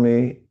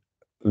Goswami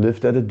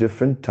lived at a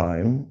different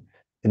time,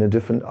 in a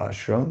different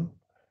ashram,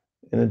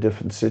 in a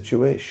different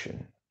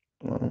situation.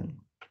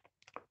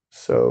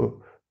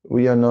 So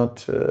we are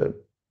not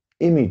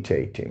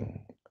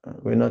imitating.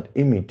 We're not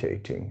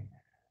imitating.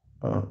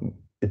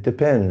 It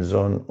depends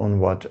on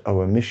what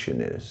our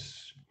mission is.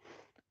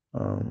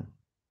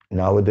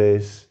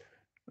 Nowadays,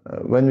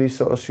 when we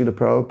saw Srila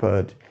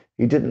Prabhupada,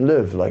 he didn't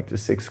live like the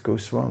six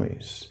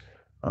Goswamis.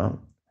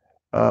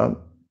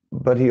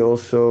 But he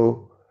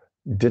also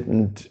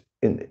didn't,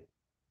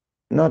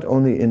 not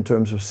only in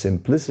terms of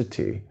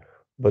simplicity,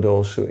 but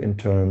also in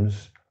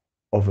terms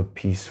of a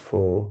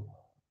peaceful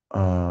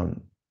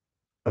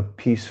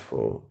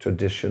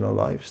traditional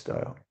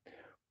lifestyle.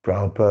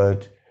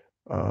 Prabhupada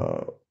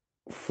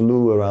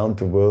flew around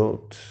the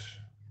world,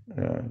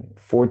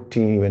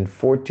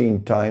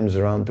 14 times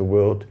around the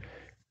world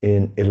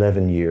in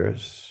 11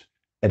 years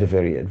at a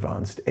very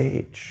advanced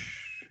age,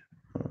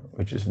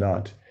 which is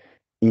not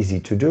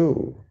easy to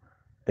do.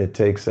 It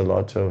takes a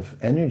lot of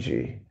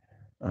energy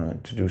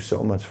to do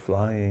so much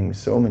flying,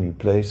 so many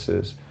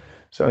places.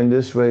 So in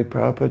this way,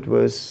 Prabhupada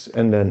was,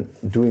 and then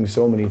doing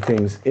so many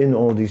things in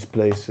all these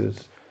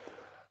places.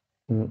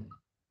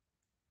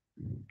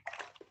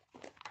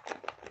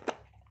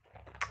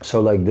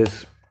 So like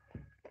this,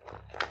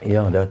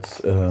 yeah,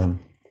 that's,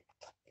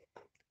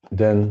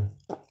 then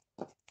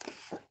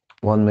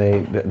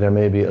there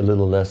may be a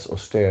little less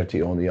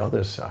austerity on the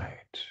other side,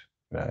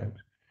 right?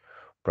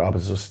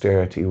 Prabhupada's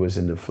austerity was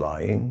in the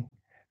flying,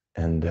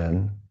 and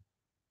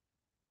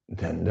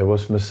then there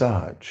was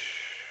massage.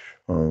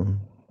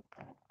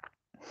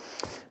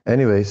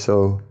 Anyway,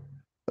 so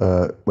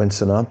when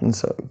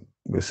Sanatana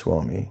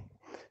Goswami,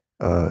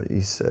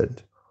 he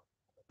said,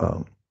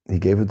 he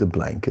gave it the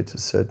blanket, he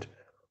said,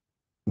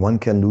 one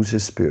can lose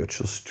his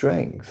spiritual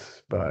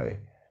strength by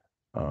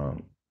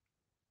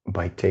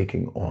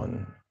taking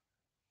on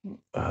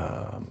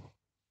a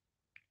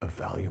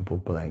valuable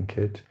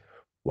blanket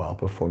while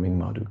performing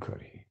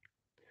Madhukari.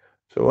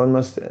 So one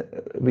must,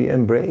 we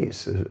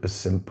embrace a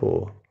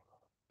simple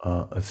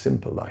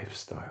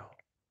lifestyle.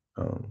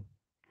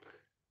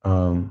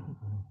 And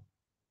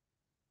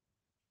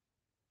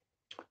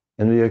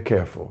we are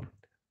careful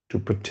to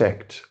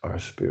protect our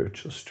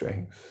spiritual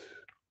strength.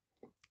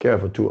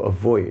 Careful to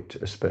avoid,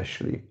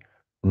 especially,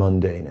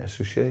 mundane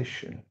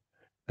association,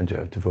 and to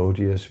have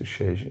devotee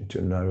association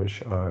to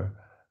nourish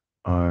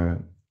our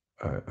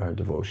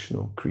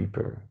devotional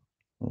creeper.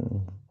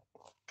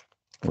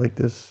 Like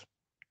this.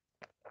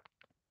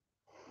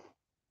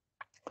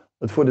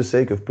 But for the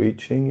sake of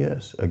preaching,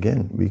 yes,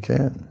 again, we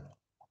can.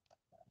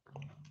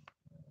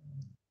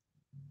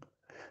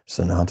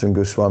 Sanatana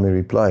Goswami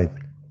replied,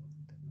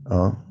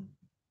 the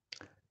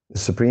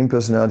Supreme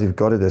Personality of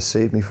Godhead has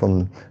saved me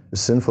from the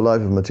sinful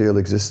life of material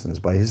existence.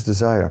 By his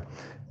desire,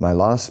 my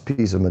last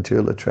piece of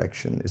material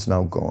attraction is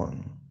now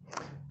gone.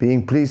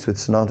 Being pleased with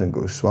Sanatana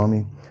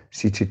Goswami,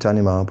 Sri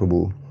Chaitanya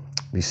Mahaprabhu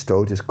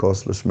bestowed his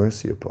causeless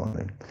mercy upon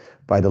him.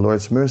 By the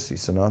Lord's mercy,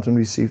 Sanatana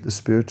received the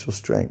spiritual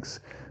strength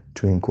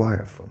to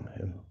inquire from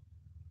him.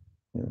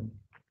 Yeah.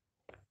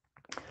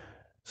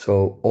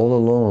 So all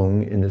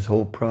along in this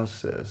whole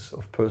process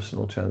of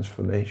personal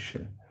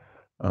transformation,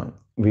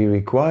 we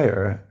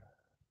require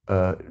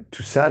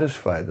to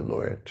satisfy the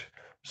Lord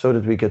so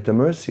that we get the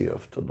mercy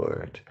of the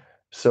Lord,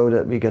 so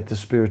that we get the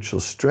spiritual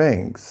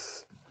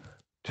strength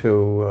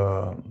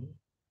to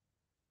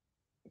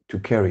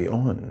carry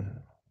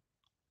on.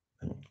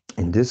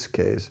 In this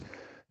case,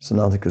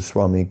 Sanatana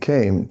Goswami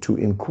came to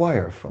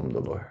inquire from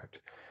the Lord,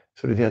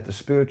 so that he had the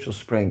spiritual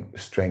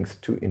strength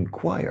to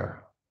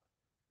inquire,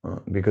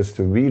 because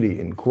to really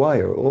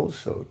inquire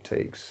also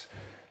takes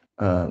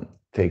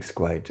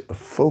quite a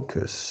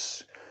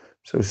focus.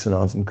 So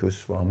Sanatana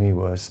Goswami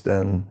was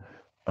then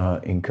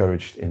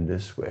encouraged in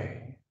this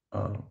way.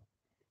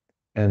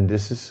 And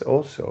this is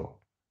also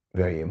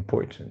very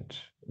important,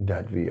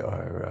 that we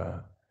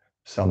are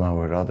somehow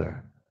or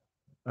other,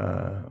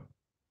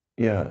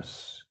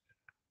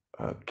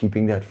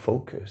 keeping that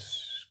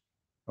focus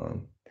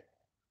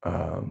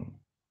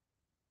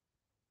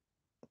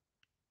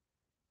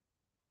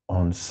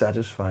on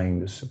satisfying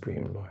the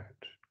Supreme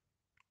Lord.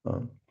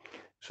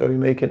 So we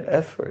make an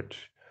effort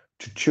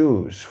to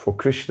choose for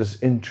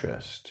Krishna's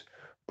interest,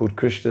 put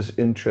Krishna's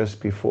interest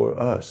before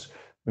us.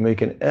 We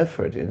make an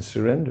effort in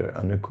surrender.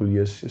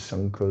 Anukulyasya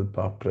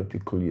sankalpa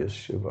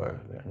pratikulyasya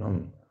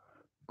varnam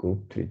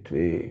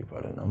guptritve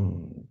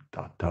varanam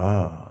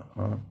tata.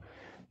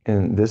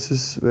 And this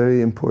is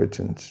very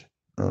important.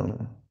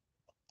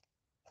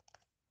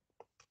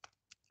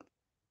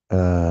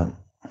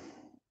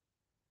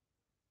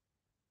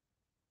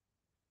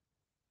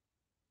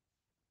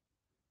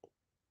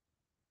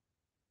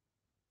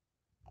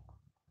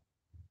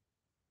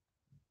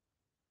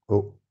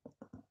 Oh,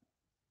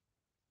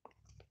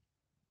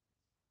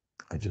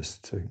 I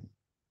just said,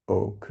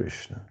 oh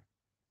Krishna.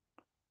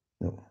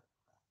 No.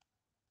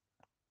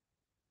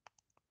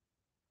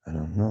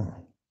 no.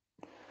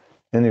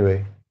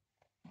 Anyway,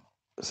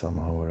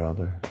 somehow or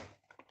other,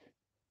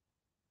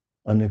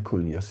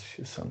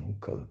 Anukulyasya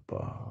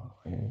Sankalpa.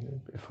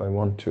 If I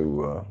want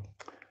to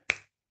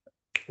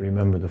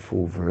remember the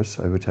full verse,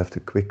 I would have to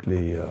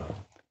quickly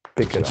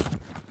pick it up.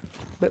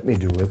 Let me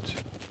do it,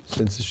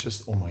 since it's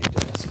just on my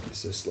desk.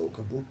 It's a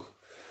sloka book.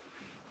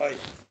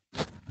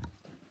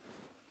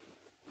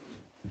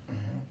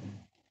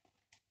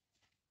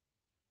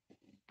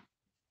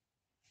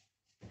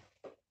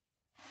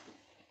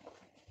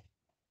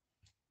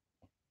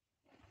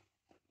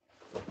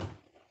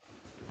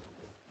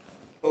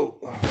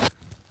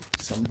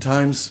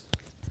 Sometimes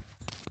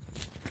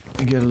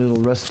I get a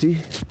little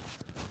rusty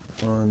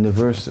on the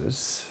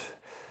verses,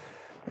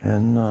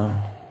 and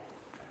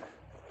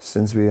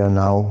since we are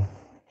now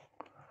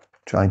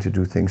trying to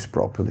do things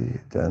properly,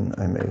 then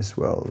I may as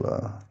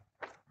well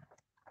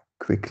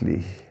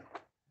quickly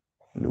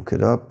look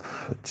it up.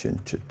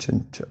 Chincha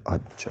chincha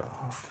acha.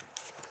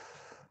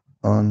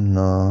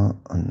 Anna,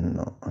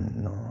 anna,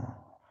 anna.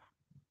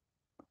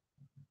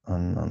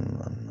 Anna,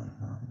 anna,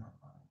 anna.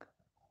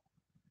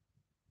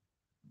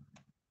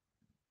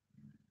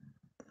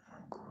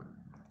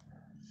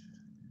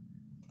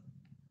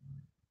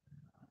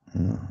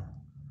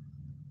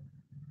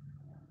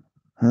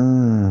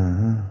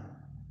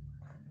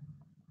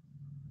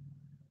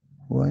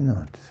 Why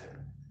not?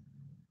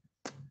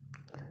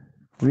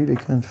 Really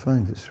can't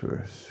find this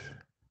verse.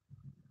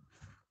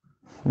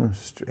 Oh,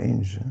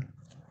 strange.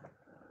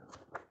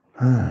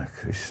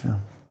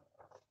 Krishna.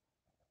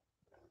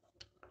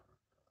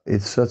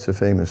 It's such a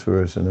famous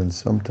verse, and then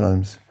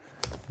sometimes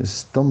you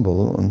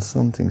stumble on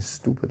something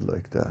stupid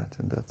like that,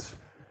 and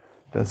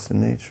that's the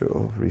nature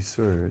of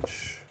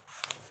research,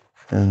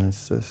 and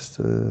it's just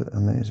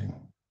amazing.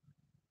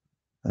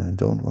 And I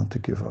don't want to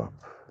give up.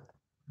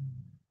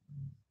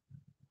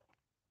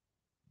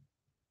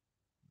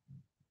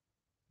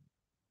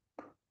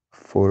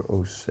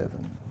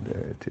 .407,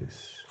 there it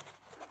is.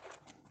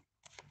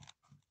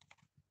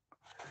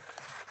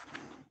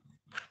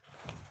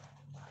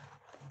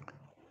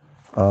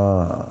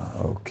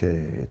 Okay,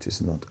 it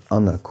is not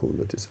anakul,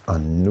 it is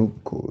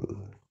anukul.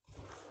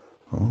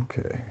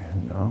 Okay,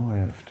 now I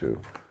have to,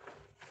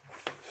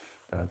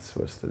 that's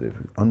what's the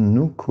difference.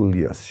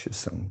 Anukulyasya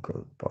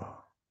sankalpa.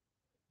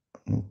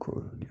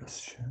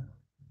 Anukulyasya.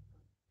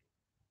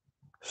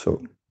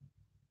 So,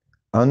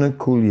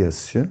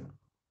 anukulyasya,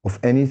 of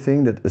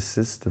anything that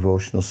assists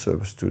devotional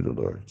service to the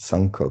Lord,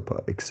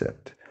 sankalpa,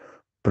 except.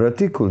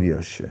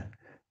 Pratikulyasya,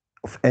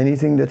 of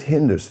anything that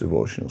hinders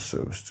devotional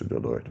service to the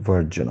Lord,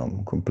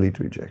 varjanam, complete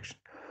rejection.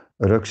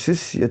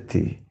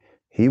 Raksisyati,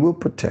 he will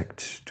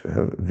protect, to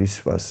have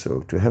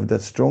visvaso, to have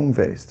that strong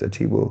faith that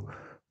he will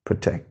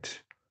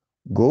protect.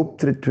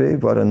 Goptritve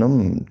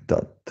varanam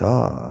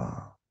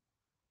tata.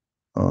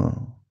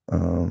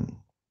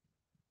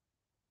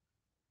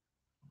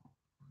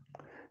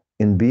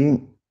 In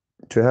being,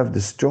 to have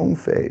the strong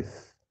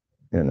faith,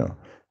 no,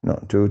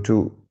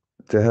 to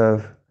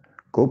have,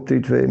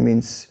 Goptritve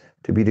means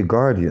to be the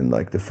guardian,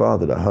 like the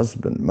father, the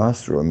husband,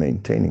 master, or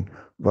maintaining.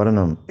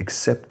 Varanam,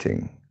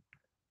 accepting.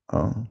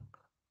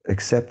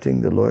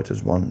 Accepting the Lord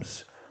as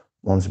one's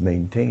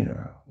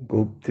maintainer.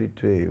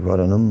 Goptritve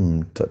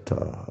varanam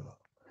tata.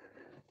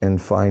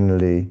 And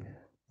finally,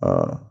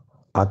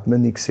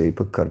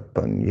 atmaniksepa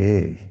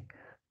karpanye,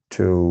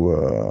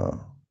 to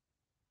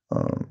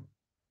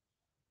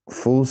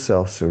full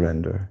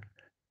self-surrender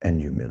and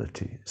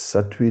humility.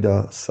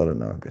 Satvida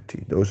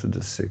saranagati. Those are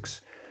the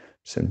 6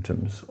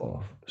 symptoms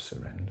of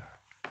surrender.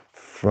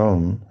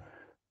 From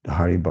the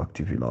Hari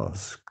Bhakti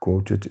Vilas,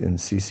 quoted in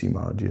C.C.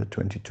 Madhya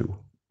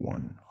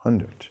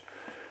 22:100.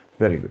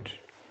 Very good.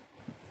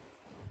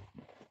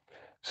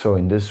 So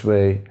in this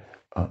way,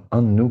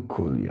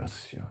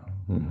 anukulyasya.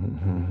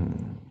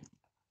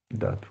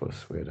 That was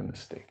where the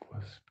mistake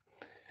was.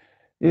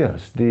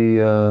 Yes,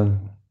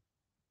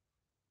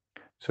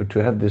 so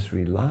to have this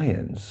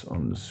reliance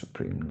on the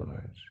Supreme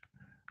Lord,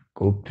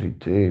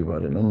 Goptrite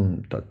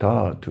varanam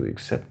tata, to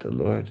accept the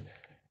Lord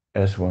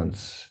as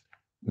one's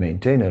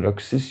maintainer,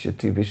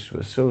 raksisyati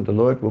vishva, so the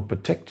Lord will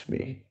protect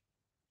me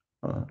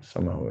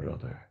somehow or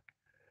other.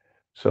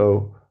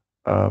 So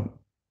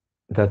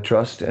that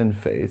trust and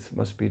faith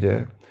must be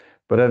there.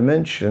 But I've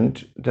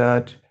mentioned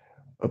that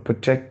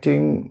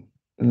protecting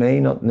may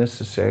not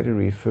necessarily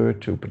refer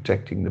to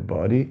protecting the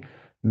body,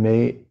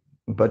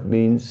 but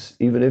means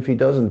even if he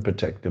doesn't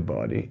protect the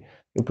body,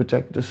 he'll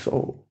protect the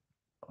soul.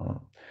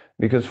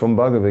 Because from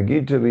Bhagavad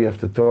Gita, we have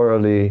to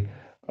thoroughly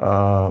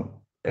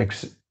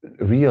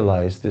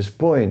realize this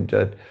point,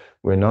 that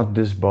we're not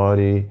this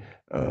body,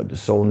 the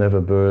soul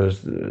never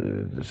births,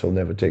 the soul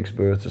never takes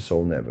birth, the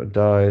soul never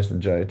dies,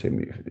 the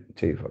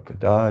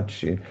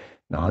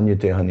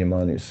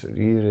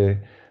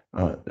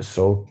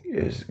soul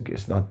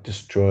is not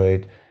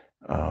destroyed.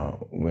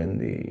 When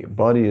the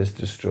body is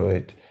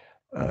destroyed,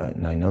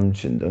 Nainam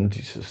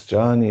Chindanti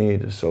Sastrani,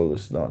 the soul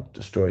is not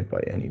destroyed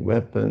by any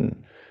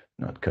weapon,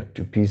 not cut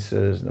to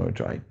pieces, nor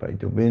dried by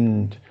the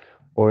wind,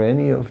 or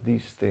any of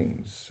these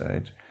things,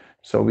 right?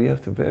 So we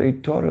have to very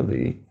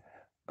thoroughly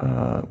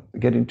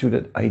get into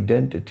that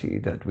identity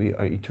that we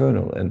are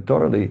eternal, and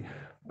thoroughly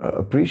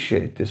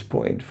appreciate this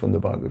point from the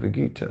Bhagavad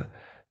Gita,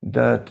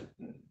 that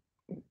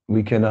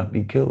we cannot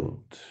be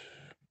killed,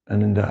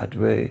 and in that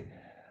way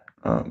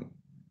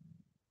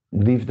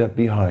leave that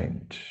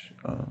behind.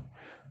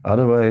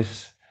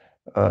 Otherwise,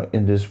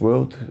 in this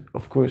world,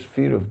 of course,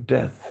 fear of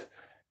death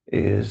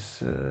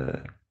is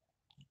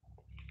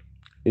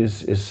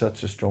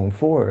such a strong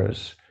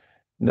force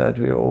that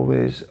we're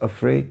always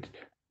afraid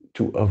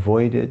to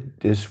avoid it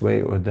this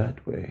way or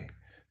that way.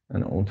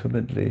 And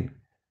ultimately,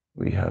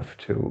 we have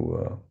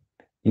to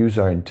use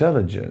our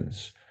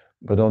intelligence.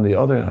 But on the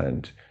other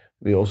hand,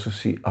 we also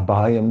see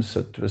abhayam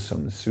sattva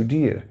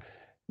samsudhir,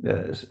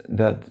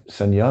 that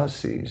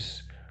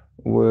sannyasis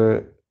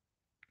were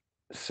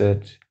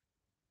said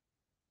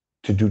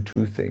to do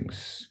two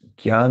things: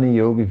 jnana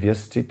yoga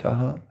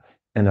vyastitaha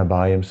and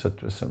abhayam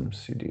sattva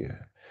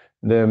samsudhir.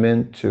 They're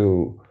meant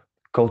to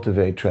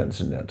cultivate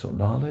transcendental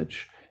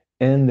knowledge,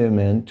 and they're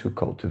meant to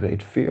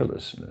cultivate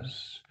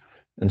fearlessness.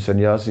 And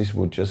sannyasis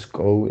would just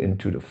go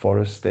into the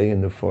forest, stay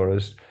in the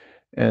forest,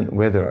 and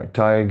where there are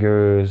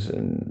tigers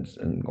and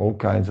all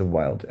kinds of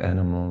wild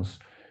animals,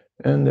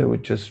 and they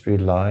would just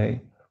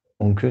rely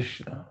on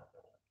Krishna,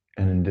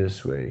 and in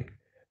this way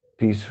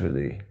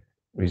peacefully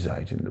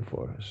reside in the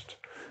forest.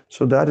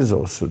 So that is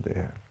also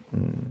there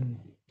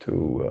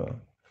to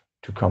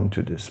come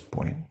to this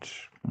point.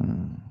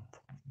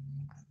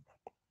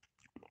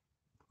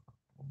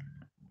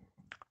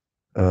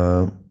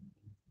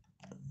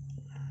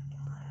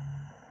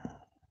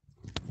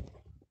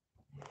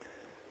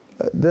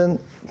 Then,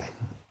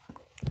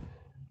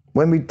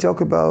 when we talk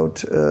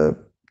about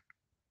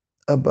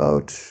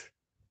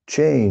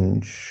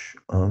change,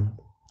 I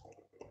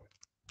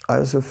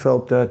also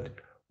felt that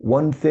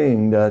one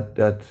thing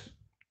that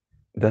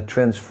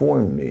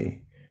transformed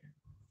me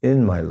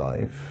in my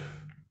life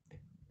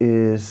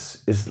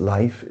is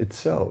life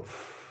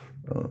itself.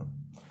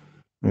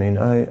 I mean,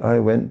 I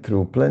went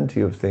through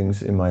plenty of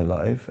things in my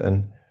life,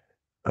 and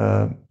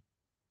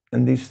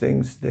these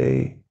things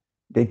they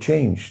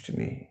changed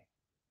me.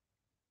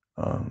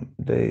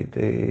 They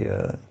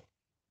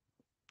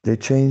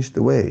changed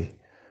the way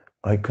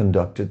I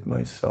conducted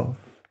myself,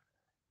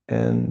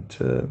 and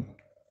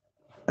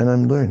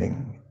I'm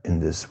learning in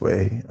this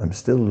way. I'm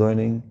still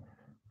learning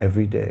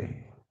every day.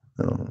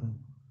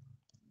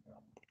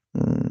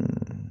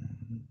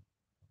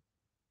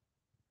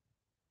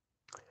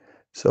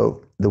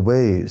 So the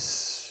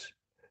ways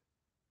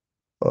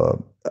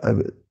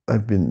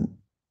I've been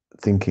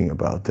thinking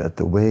about that,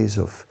 the ways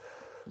of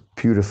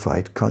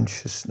purified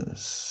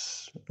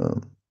consciousness.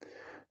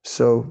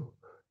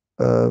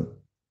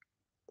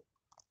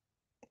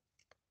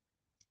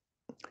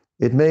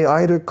 It may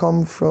either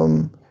come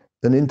from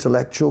an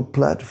intellectual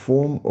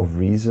platform of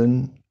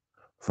reason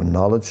for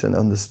knowledge and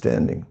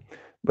understanding,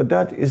 but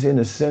that is in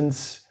a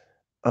sense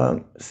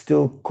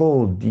still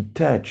called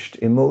detached.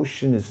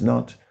 Emotion is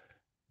not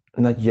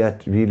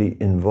yet really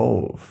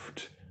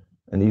involved,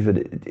 and even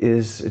it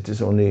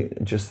is only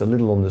just a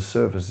little on the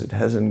surface. It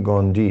hasn't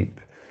gone deep.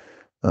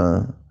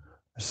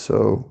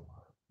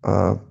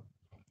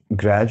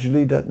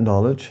 Gradually that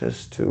knowledge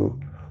has to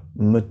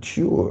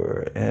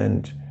mature,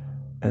 and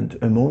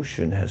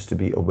emotion has to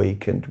be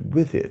awakened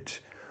with it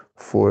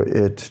for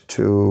it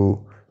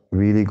to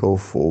really go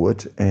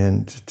forward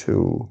and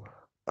to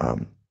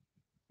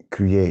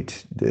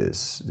create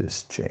this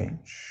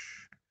change.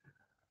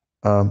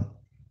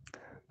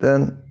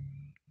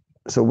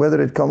 So whether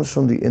it comes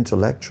from the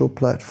intellectual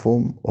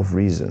platform of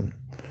reason,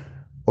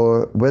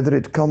 or whether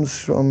it comes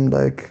from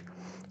like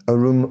a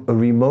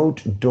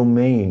remote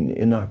domain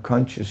in our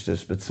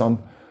consciousness, but some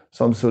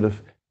sort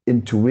of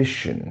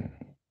intuition,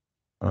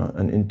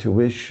 an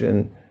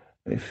intuition,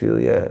 I feel,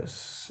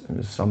 yes, and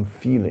there's some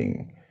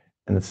feeling,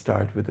 and it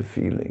starts with a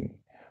feeling,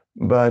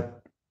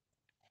 but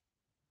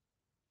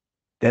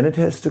then it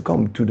has to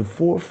come to the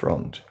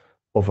forefront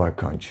of our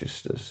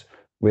consciousness,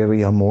 where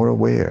we are more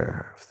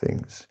aware of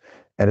things.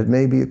 And it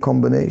may be a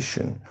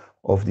combination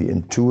of the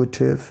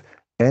intuitive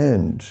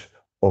and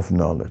of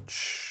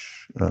knowledge.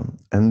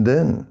 And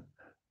then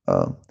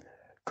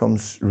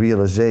comes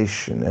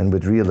realization, and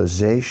with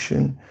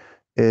realization,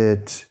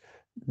 the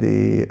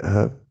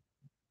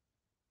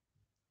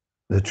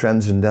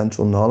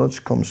transcendental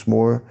knowledge comes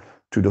more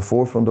to the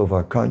forefront of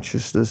our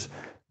consciousness,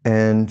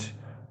 and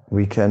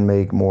we can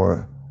make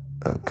more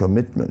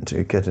commitment.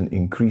 You get an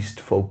increased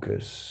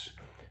focus,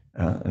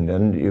 and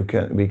then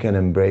we can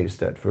embrace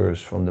that verse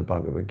from the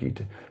Bhagavad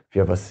Gita.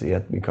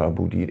 Vyavasyatmika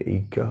buddhir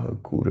eka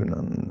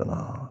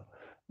kurunandana.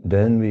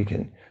 Then we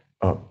can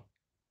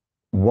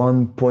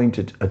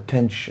one-pointed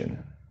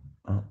attention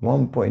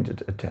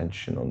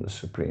on the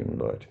Supreme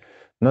Lord,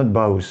 not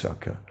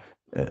bahusaka,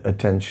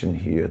 attention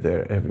here,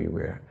 there,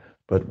 everywhere,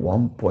 but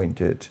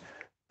one-pointed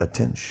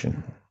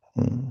attention.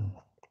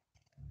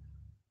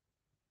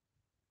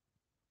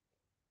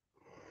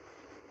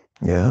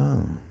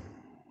 Yeah.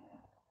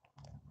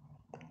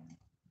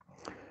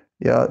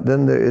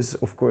 Then there is,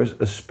 of course,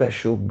 a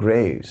special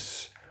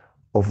grace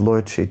of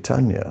Lord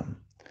Chaitanya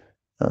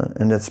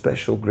And that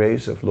special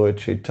grace of Lord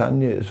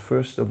Chaitanya is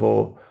first of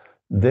all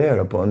there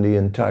upon the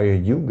entire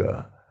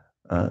Yuga,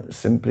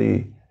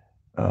 simply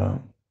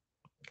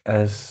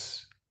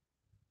as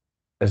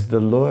the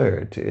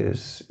Lord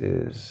is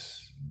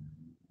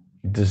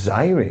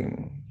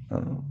desiring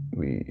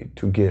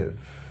to give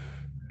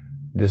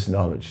this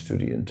knowledge to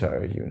the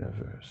entire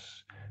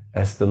universe,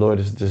 as the Lord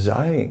is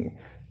desiring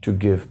to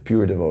give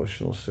pure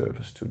devotional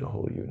service to the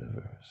whole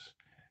universe,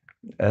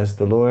 as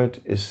the Lord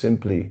is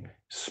simply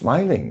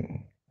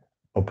smiling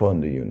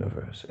upon the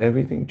universe,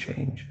 everything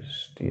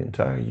changes. The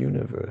entire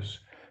universe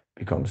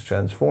becomes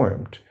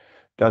transformed.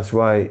 That's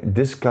why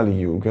this Kali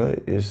Yuga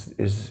is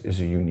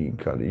a unique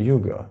Kali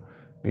Yuga,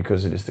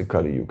 because it is the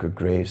Kali Yuga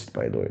graced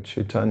by Lord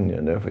Chaitanya,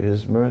 and therefore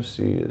his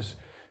mercy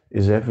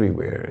is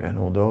everywhere. And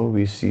although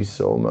we see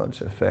so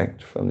much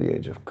effect from the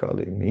age of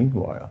Kali,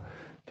 meanwhile,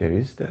 there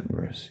is that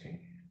mercy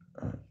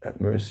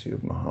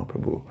of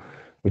Mahaprabhu,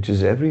 which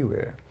is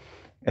everywhere.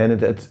 And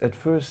it at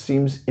first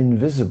seems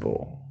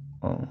invisible.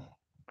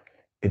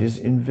 It is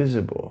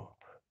invisible,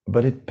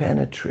 but it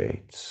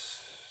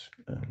penetrates.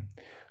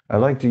 I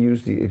like to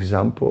use the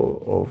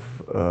example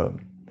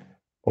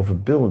of a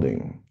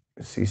building.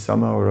 See,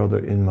 somehow or other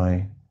in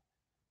my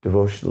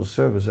devotional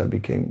service, I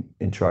became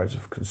in charge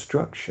of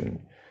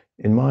construction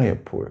in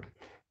Mayapur.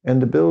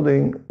 And the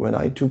building, when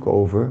I took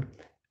over,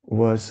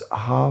 was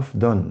half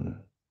done.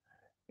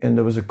 And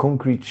there was a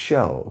concrete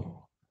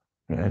shell.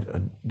 Right?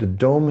 The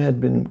dome had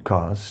been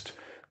cast,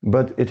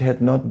 but it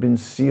had not been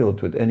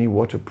sealed with any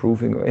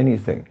waterproofing or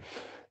anything.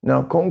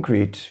 Now,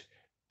 concrete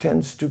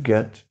tends to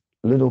get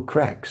little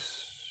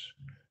cracks.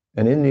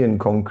 And Indian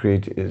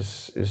concrete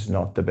is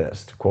not the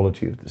best. The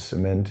quality of the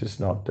cement is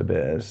not the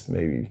best.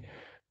 Maybe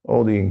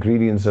all the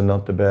ingredients are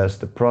not the best.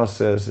 The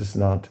process is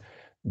not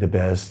the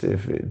best.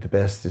 The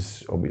best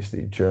is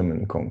obviously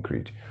German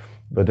concrete.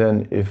 But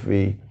then if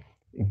we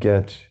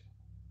get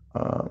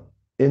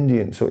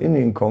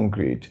Indian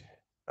concrete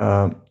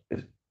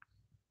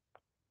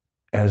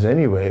has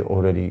anyway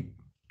already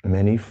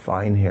many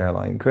fine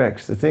hairline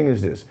cracks. The thing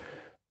is this,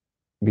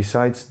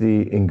 besides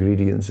the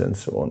ingredients and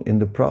so on, in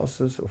the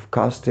process of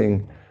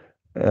casting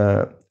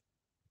a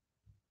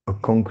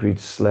concrete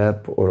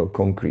slab or a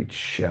concrete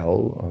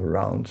shell, a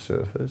round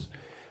surface,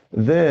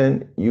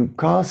 then you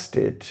cast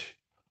it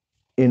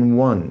in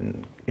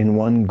one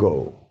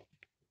go.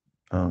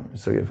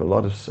 So you have a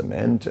lot of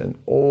cement, and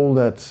all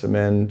that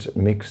cement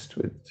mixed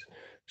with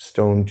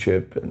stone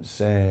chip and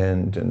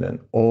sand, and then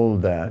all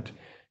that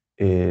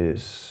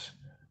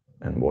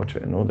and water,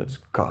 and all that's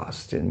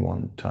cast in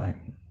one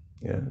time.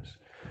 Yes.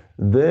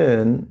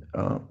 Then,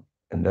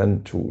 and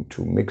then to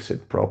mix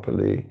it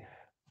properly,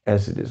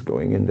 as it is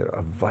going in, there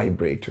are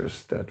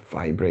vibrators that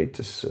vibrate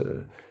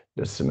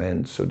the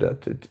cement so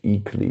that it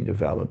equally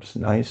develops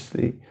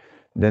nicely.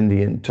 Then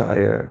the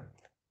entire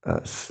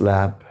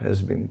slab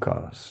has been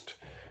cast.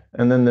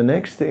 And then the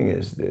next thing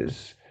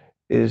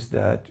is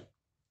that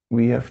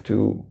we have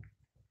to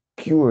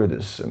cure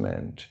the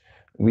cement.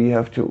 We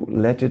have to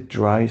let it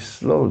dry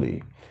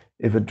slowly.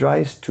 If it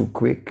dries too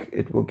quick,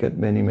 it will get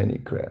many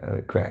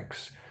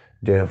cracks.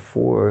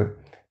 Therefore,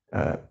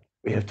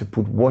 we have to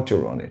put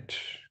water on it.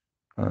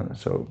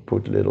 So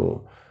put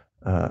little,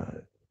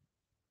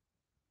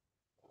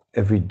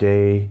 every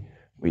day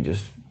we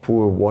just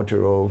pour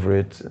water over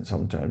it, and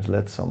sometimes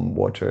let some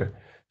water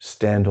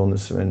stand on the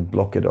cement,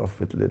 block it off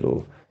with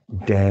little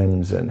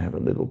dams, and have a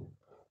little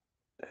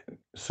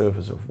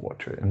surface of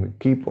water. And we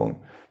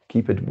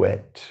keep it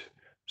wet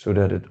so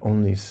that it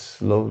only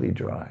slowly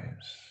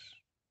dries,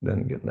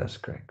 then get less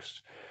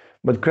cracks.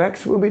 But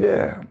cracks will be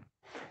there.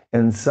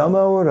 And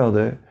somehow or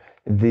other,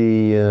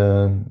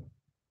 the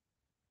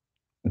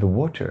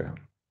water,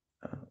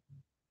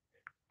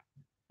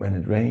 when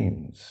it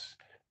rains,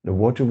 the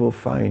water will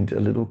find a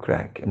little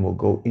crack and will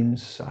go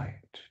inside.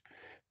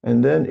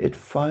 And then it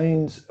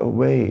finds a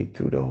way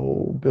through the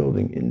whole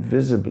building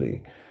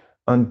invisibly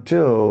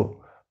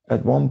until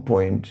at one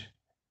point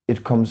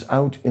it comes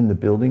out in the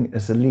building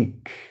as a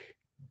leak.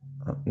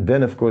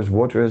 Then, of course,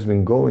 water has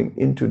been going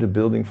into the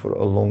building for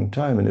a long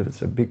time. And if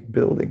it's a big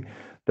building,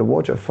 the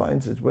water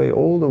finds its way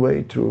all the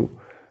way through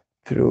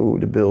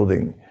the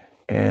building.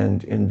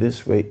 And in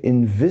this way,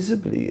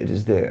 invisibly, it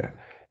is there.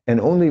 And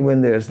only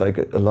when there's like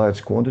a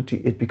large quantity,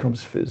 it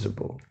becomes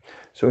visible.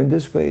 So in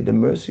this way, the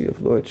mercy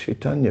of Lord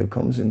Chaitanya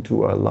comes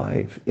into our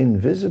life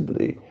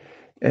invisibly.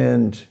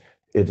 And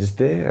it is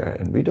there,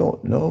 and we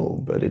don't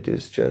know, but it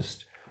is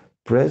just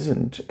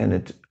present, and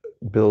it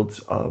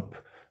builds up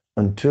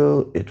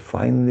until it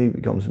finally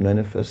becomes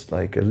manifest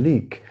like a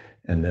leak.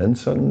 And then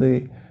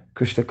suddenly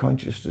Krishna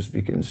consciousness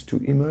begins to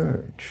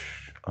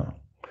emerge.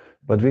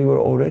 But we were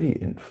already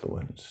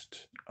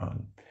influenced.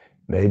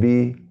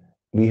 Maybe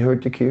we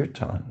heard the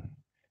kirtan.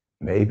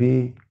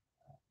 Maybe,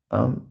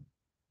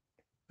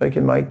 like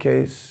in my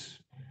case,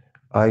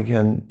 I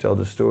can tell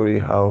the story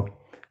how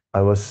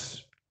I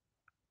was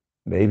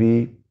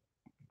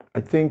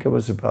I think I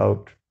was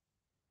about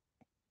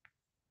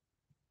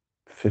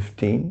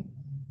 15,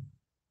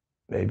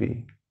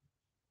 maybe.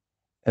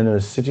 And I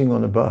was sitting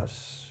on a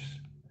bus,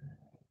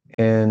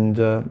 and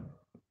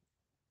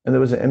and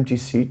there was an empty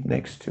seat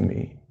next to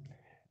me.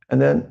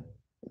 And then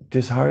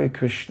this Hare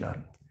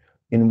Krishna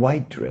in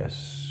white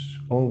dress,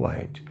 all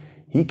white,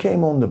 he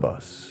came on the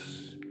bus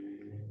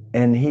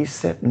and he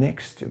sat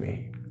next to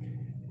me,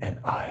 and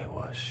I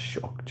was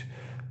shocked.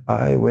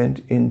 I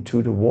went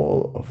into the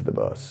wall of the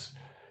bus,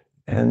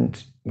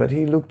 but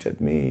he looked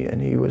at me,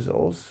 and he was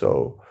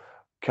also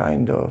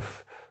kind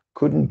of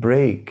couldn't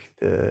break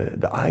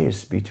the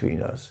ice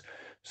between us.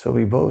 So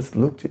we both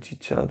looked at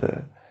each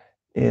other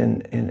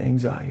in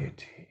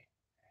anxiety.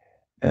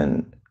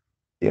 And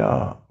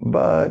yeah,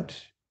 but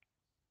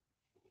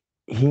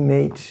he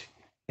made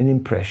an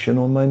impression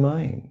on my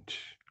mind.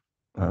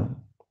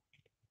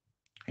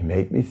 He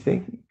made me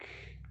think,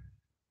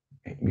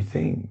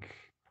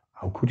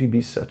 how could he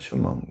be such a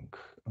monk?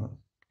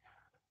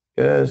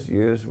 Yes,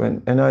 years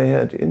went, and I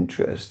had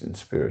interest in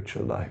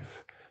spiritual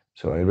life.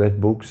 So I read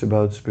books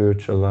about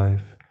spiritual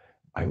life.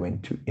 I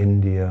went to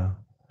India,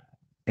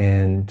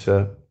 and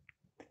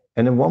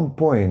at one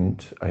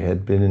point I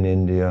had been in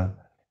India,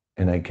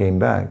 and I came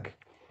back,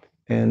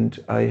 and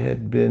I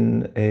had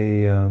been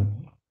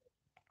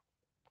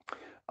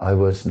I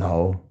was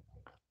now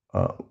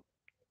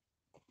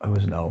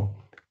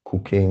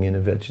cooking in a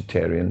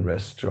vegetarian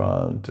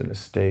restaurant and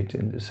stayed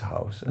in this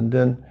house. And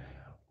then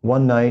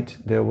one night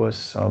there was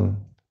some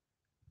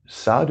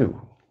sadhu,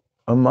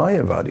 a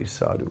Mayavadi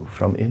sadhu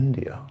from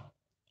India.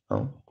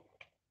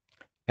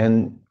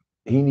 And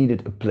he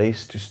needed a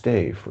place to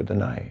stay for the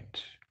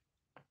night.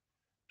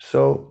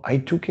 So I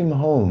took him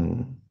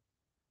home.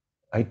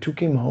 I took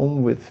him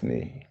home with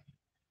me,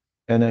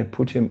 and I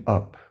put him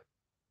up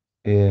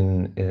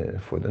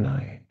for the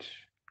night.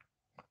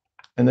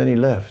 And then he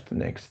left the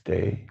next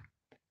day,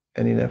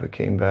 and he never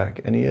came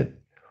back. And he had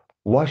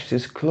washed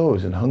his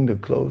clothes and hung the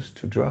clothes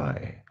to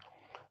dry.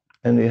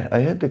 And I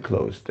had the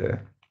clothes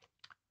there.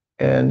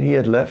 And he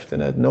had left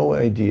and had no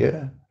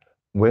idea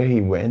where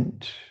he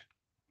went.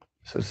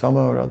 So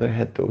somehow or other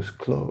had those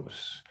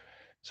clothes.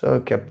 So I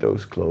kept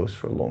those clothes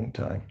for a long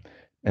time.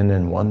 And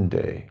then one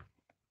day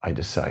I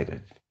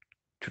decided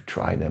to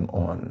try them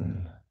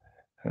on.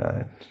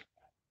 Right?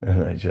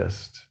 And I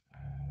just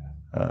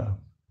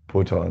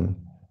put on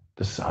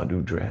the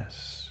sadhu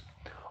dress.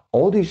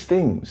 All these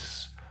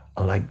things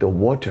are like the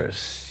water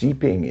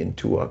seeping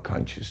into our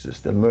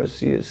consciousness. The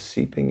mercy is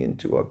seeping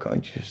into our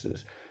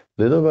consciousness.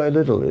 Little by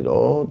little, it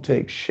all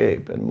takes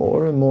shape, and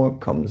more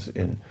comes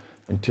in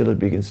until it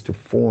begins to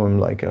form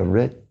like a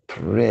red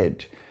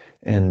thread,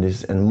 and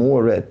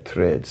more red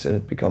threads, and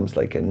it becomes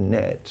like a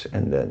net,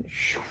 and then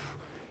shoo,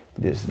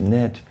 this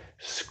net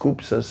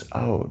scoops us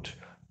out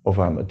of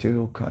our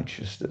material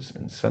consciousness,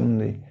 and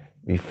suddenly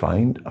we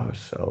find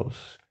ourselves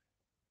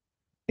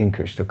in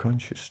Krishna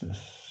consciousness.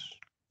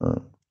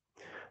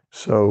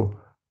 So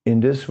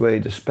in this way,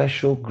 the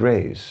special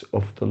grace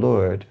of the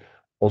Lord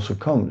also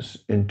comes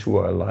into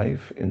our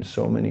life in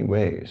so many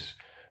ways,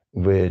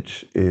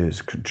 which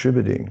is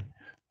contributing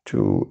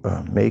to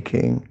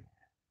making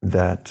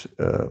that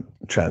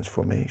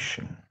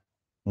transformation.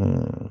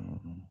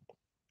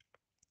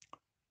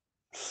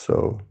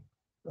 So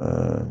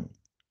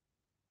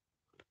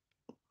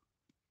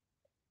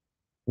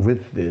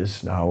with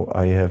this, now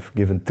I have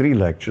given 3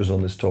 lectures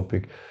on this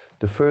topic.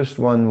 The first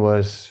one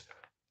was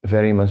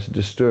very much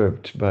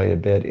disturbed by a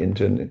bad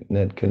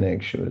internet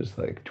connection. It was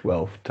like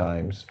 12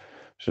 times.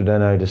 So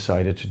then I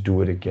decided to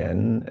do it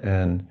again.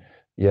 And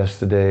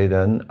yesterday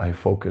then I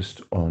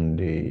focused on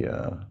the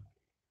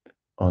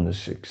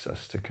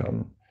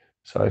Sikshastakam.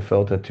 So I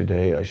felt that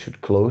today I should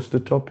close the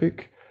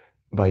topic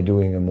by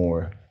doing a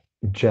more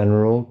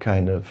general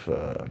kind of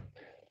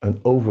an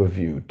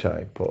overview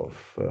type of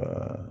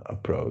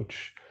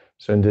approach.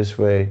 So in this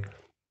way,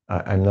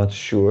 I'm not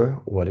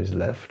sure what is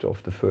left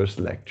of the first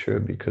lecture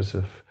because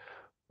of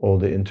all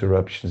the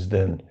interruptions.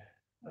 Then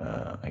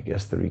I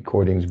guess the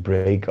recordings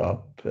break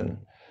up, and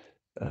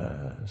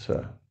so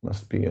it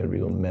must be a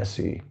real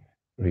messy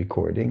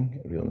recording,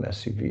 a real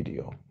messy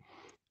video.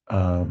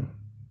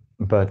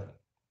 But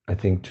I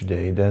think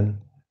today then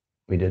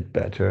we did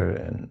better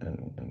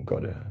and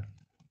got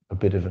a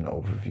bit of an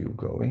overview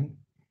going.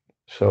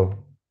 So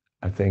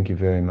I thank you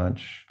very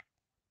much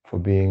for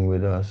being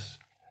with us,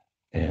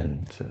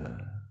 and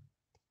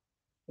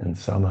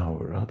somehow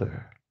or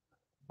other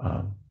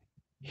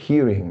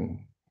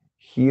hearing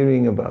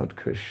about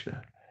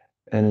Krishna,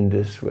 and in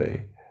this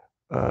way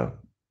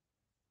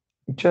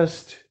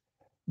just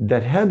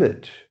that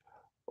habit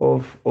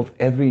of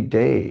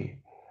everyday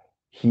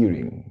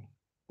hearing,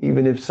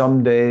 even if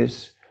some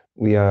days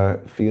we are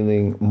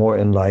feeling more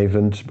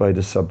enlivened by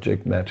the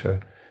subject matter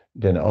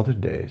than other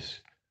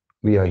days,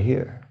 we are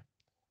here.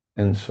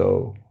 And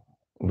so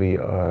we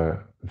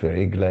are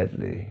very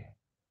gladly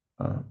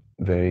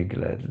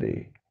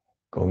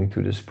going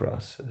through this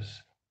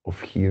process of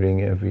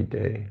hearing every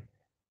day,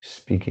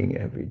 speaking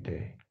every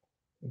day,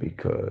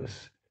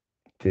 because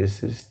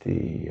this is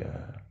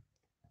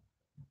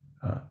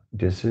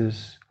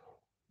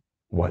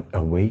what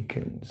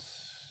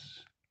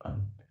awakens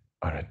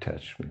our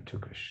attachment to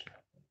Krishna,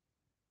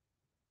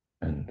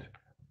 and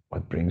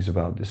what brings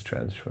about this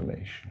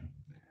transformation.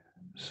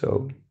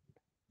 So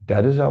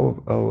That is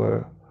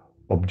our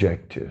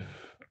objective.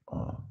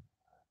 Uh,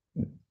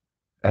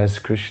 as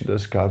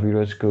Krishnadas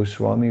Kaviraj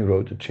Goswami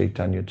wrote the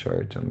Chaitanya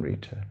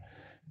Charitamrita,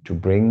 to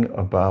bring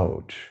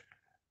about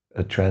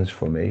a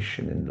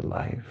transformation in the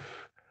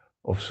life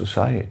of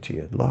society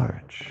at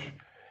large.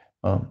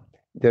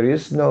 There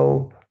is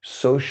no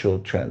social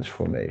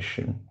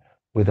transformation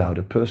without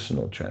a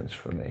personal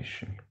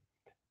transformation.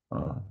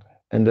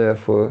 And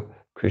therefore,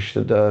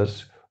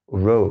 Krishnadas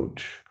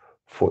wrote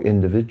for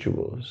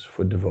individuals,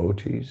 for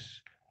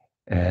devotees,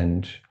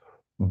 and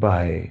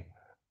by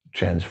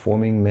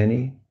transforming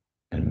many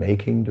and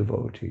making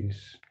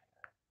devotees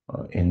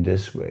in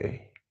this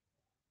way,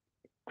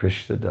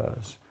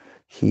 Krishnadas,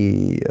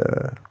 he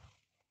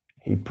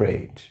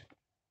prayed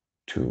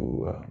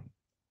to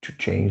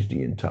change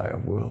the entire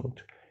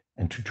world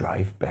and to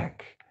drive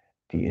back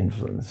the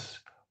influence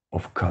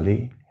of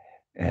Kali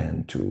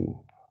and to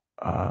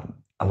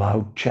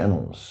allow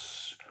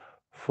channels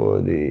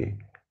for the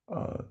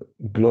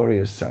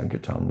glorious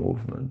Sankirtan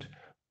movement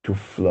to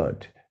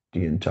flood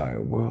the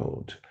entire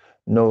world.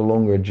 No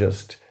longer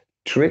just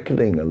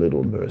trickling a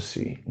little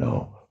mercy,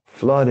 no,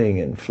 flooding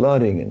and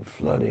flooding and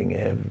flooding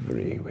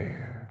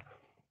everywhere.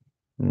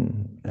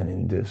 And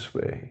in this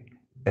way,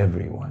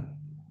 everyone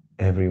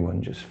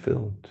just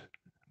filled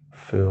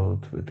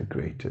with the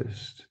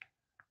greatest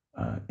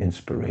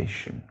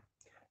inspiration,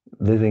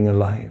 living a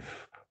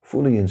life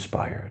fully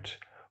inspired,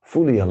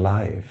 fully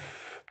alive,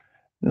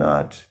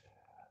 not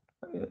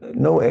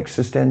no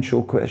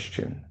existential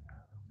question.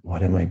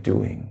 What am I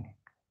doing?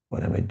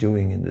 What am I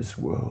doing in this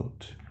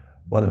world?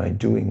 What am I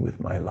doing with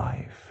my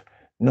life?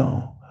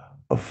 No,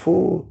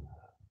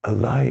 a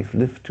life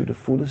lived to the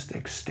fullest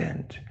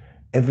extent,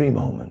 every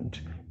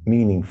moment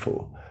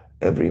meaningful,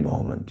 every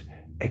moment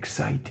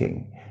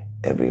exciting,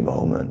 every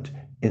moment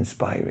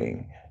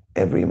inspiring,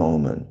 every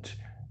moment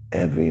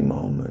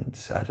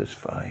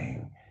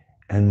satisfying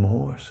and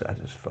more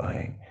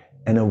satisfying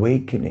and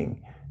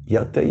awakening.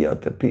 Yata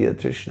yata piya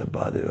trishna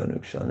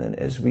bhadavanuksan. And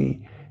as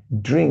we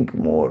drink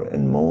more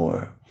and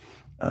more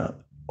uh,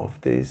 of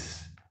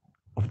this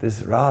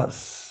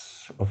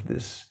ras, of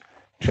this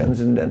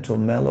transcendental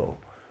mellow,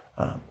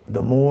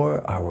 the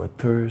more our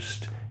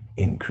thirst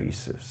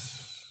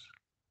increases.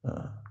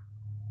 Uh,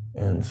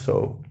 and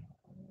so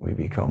we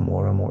become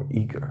more and more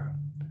eager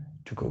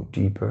to go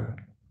deeper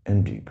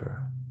and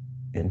deeper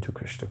into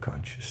Krishna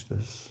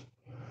consciousness.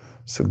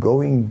 So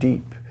going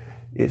deep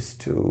is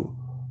to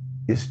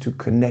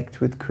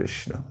connect with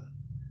Krishna,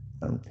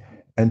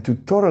 and to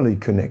thoroughly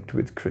connect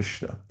with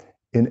Krishna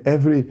in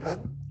every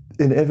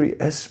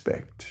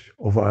aspect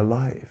of our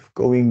life.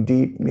 Going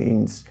deep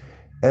means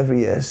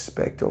every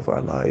aspect of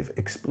our life,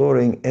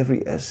 exploring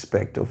every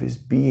aspect of his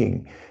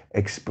being,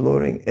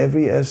 exploring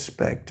every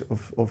aspect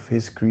of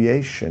his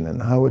creation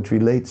and how it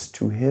relates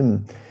to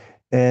him,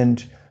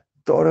 and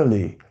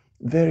thoroughly,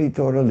 very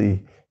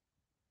thoroughly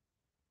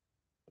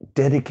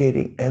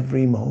dedicating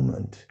every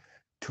moment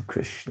to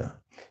Krishna.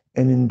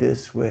 And in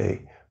this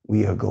way,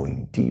 we are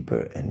going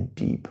deeper and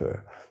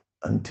deeper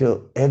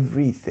until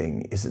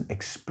everything is an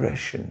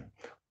expression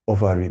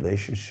of our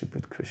relationship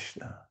with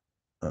Krishna.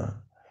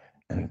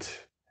 And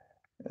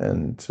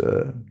and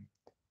uh,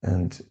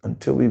 and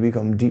until we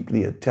become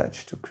deeply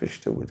attached to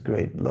Krishna with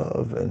great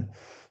love,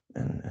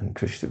 and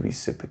Krishna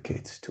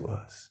reciprocates to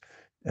us,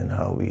 and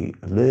how we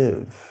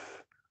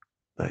live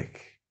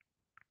like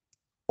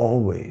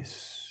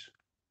always,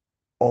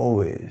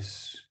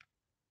 always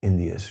in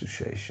the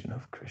association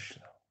of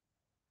Krishna,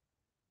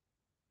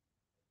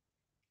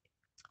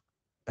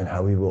 and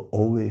how we will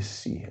always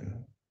see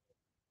him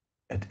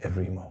at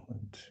every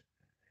moment,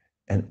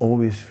 and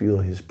always feel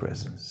his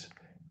presence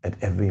at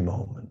every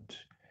moment,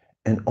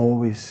 and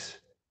always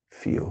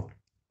feel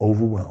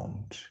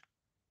overwhelmed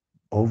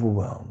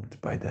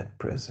by that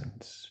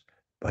presence,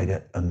 by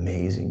that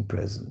amazing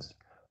presence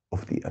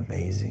of the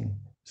amazing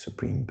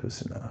Supreme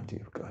Personality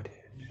of Godhead.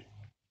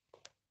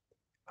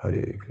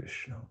 Hare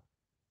Krishna.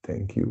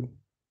 Thank you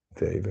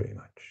very, very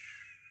much.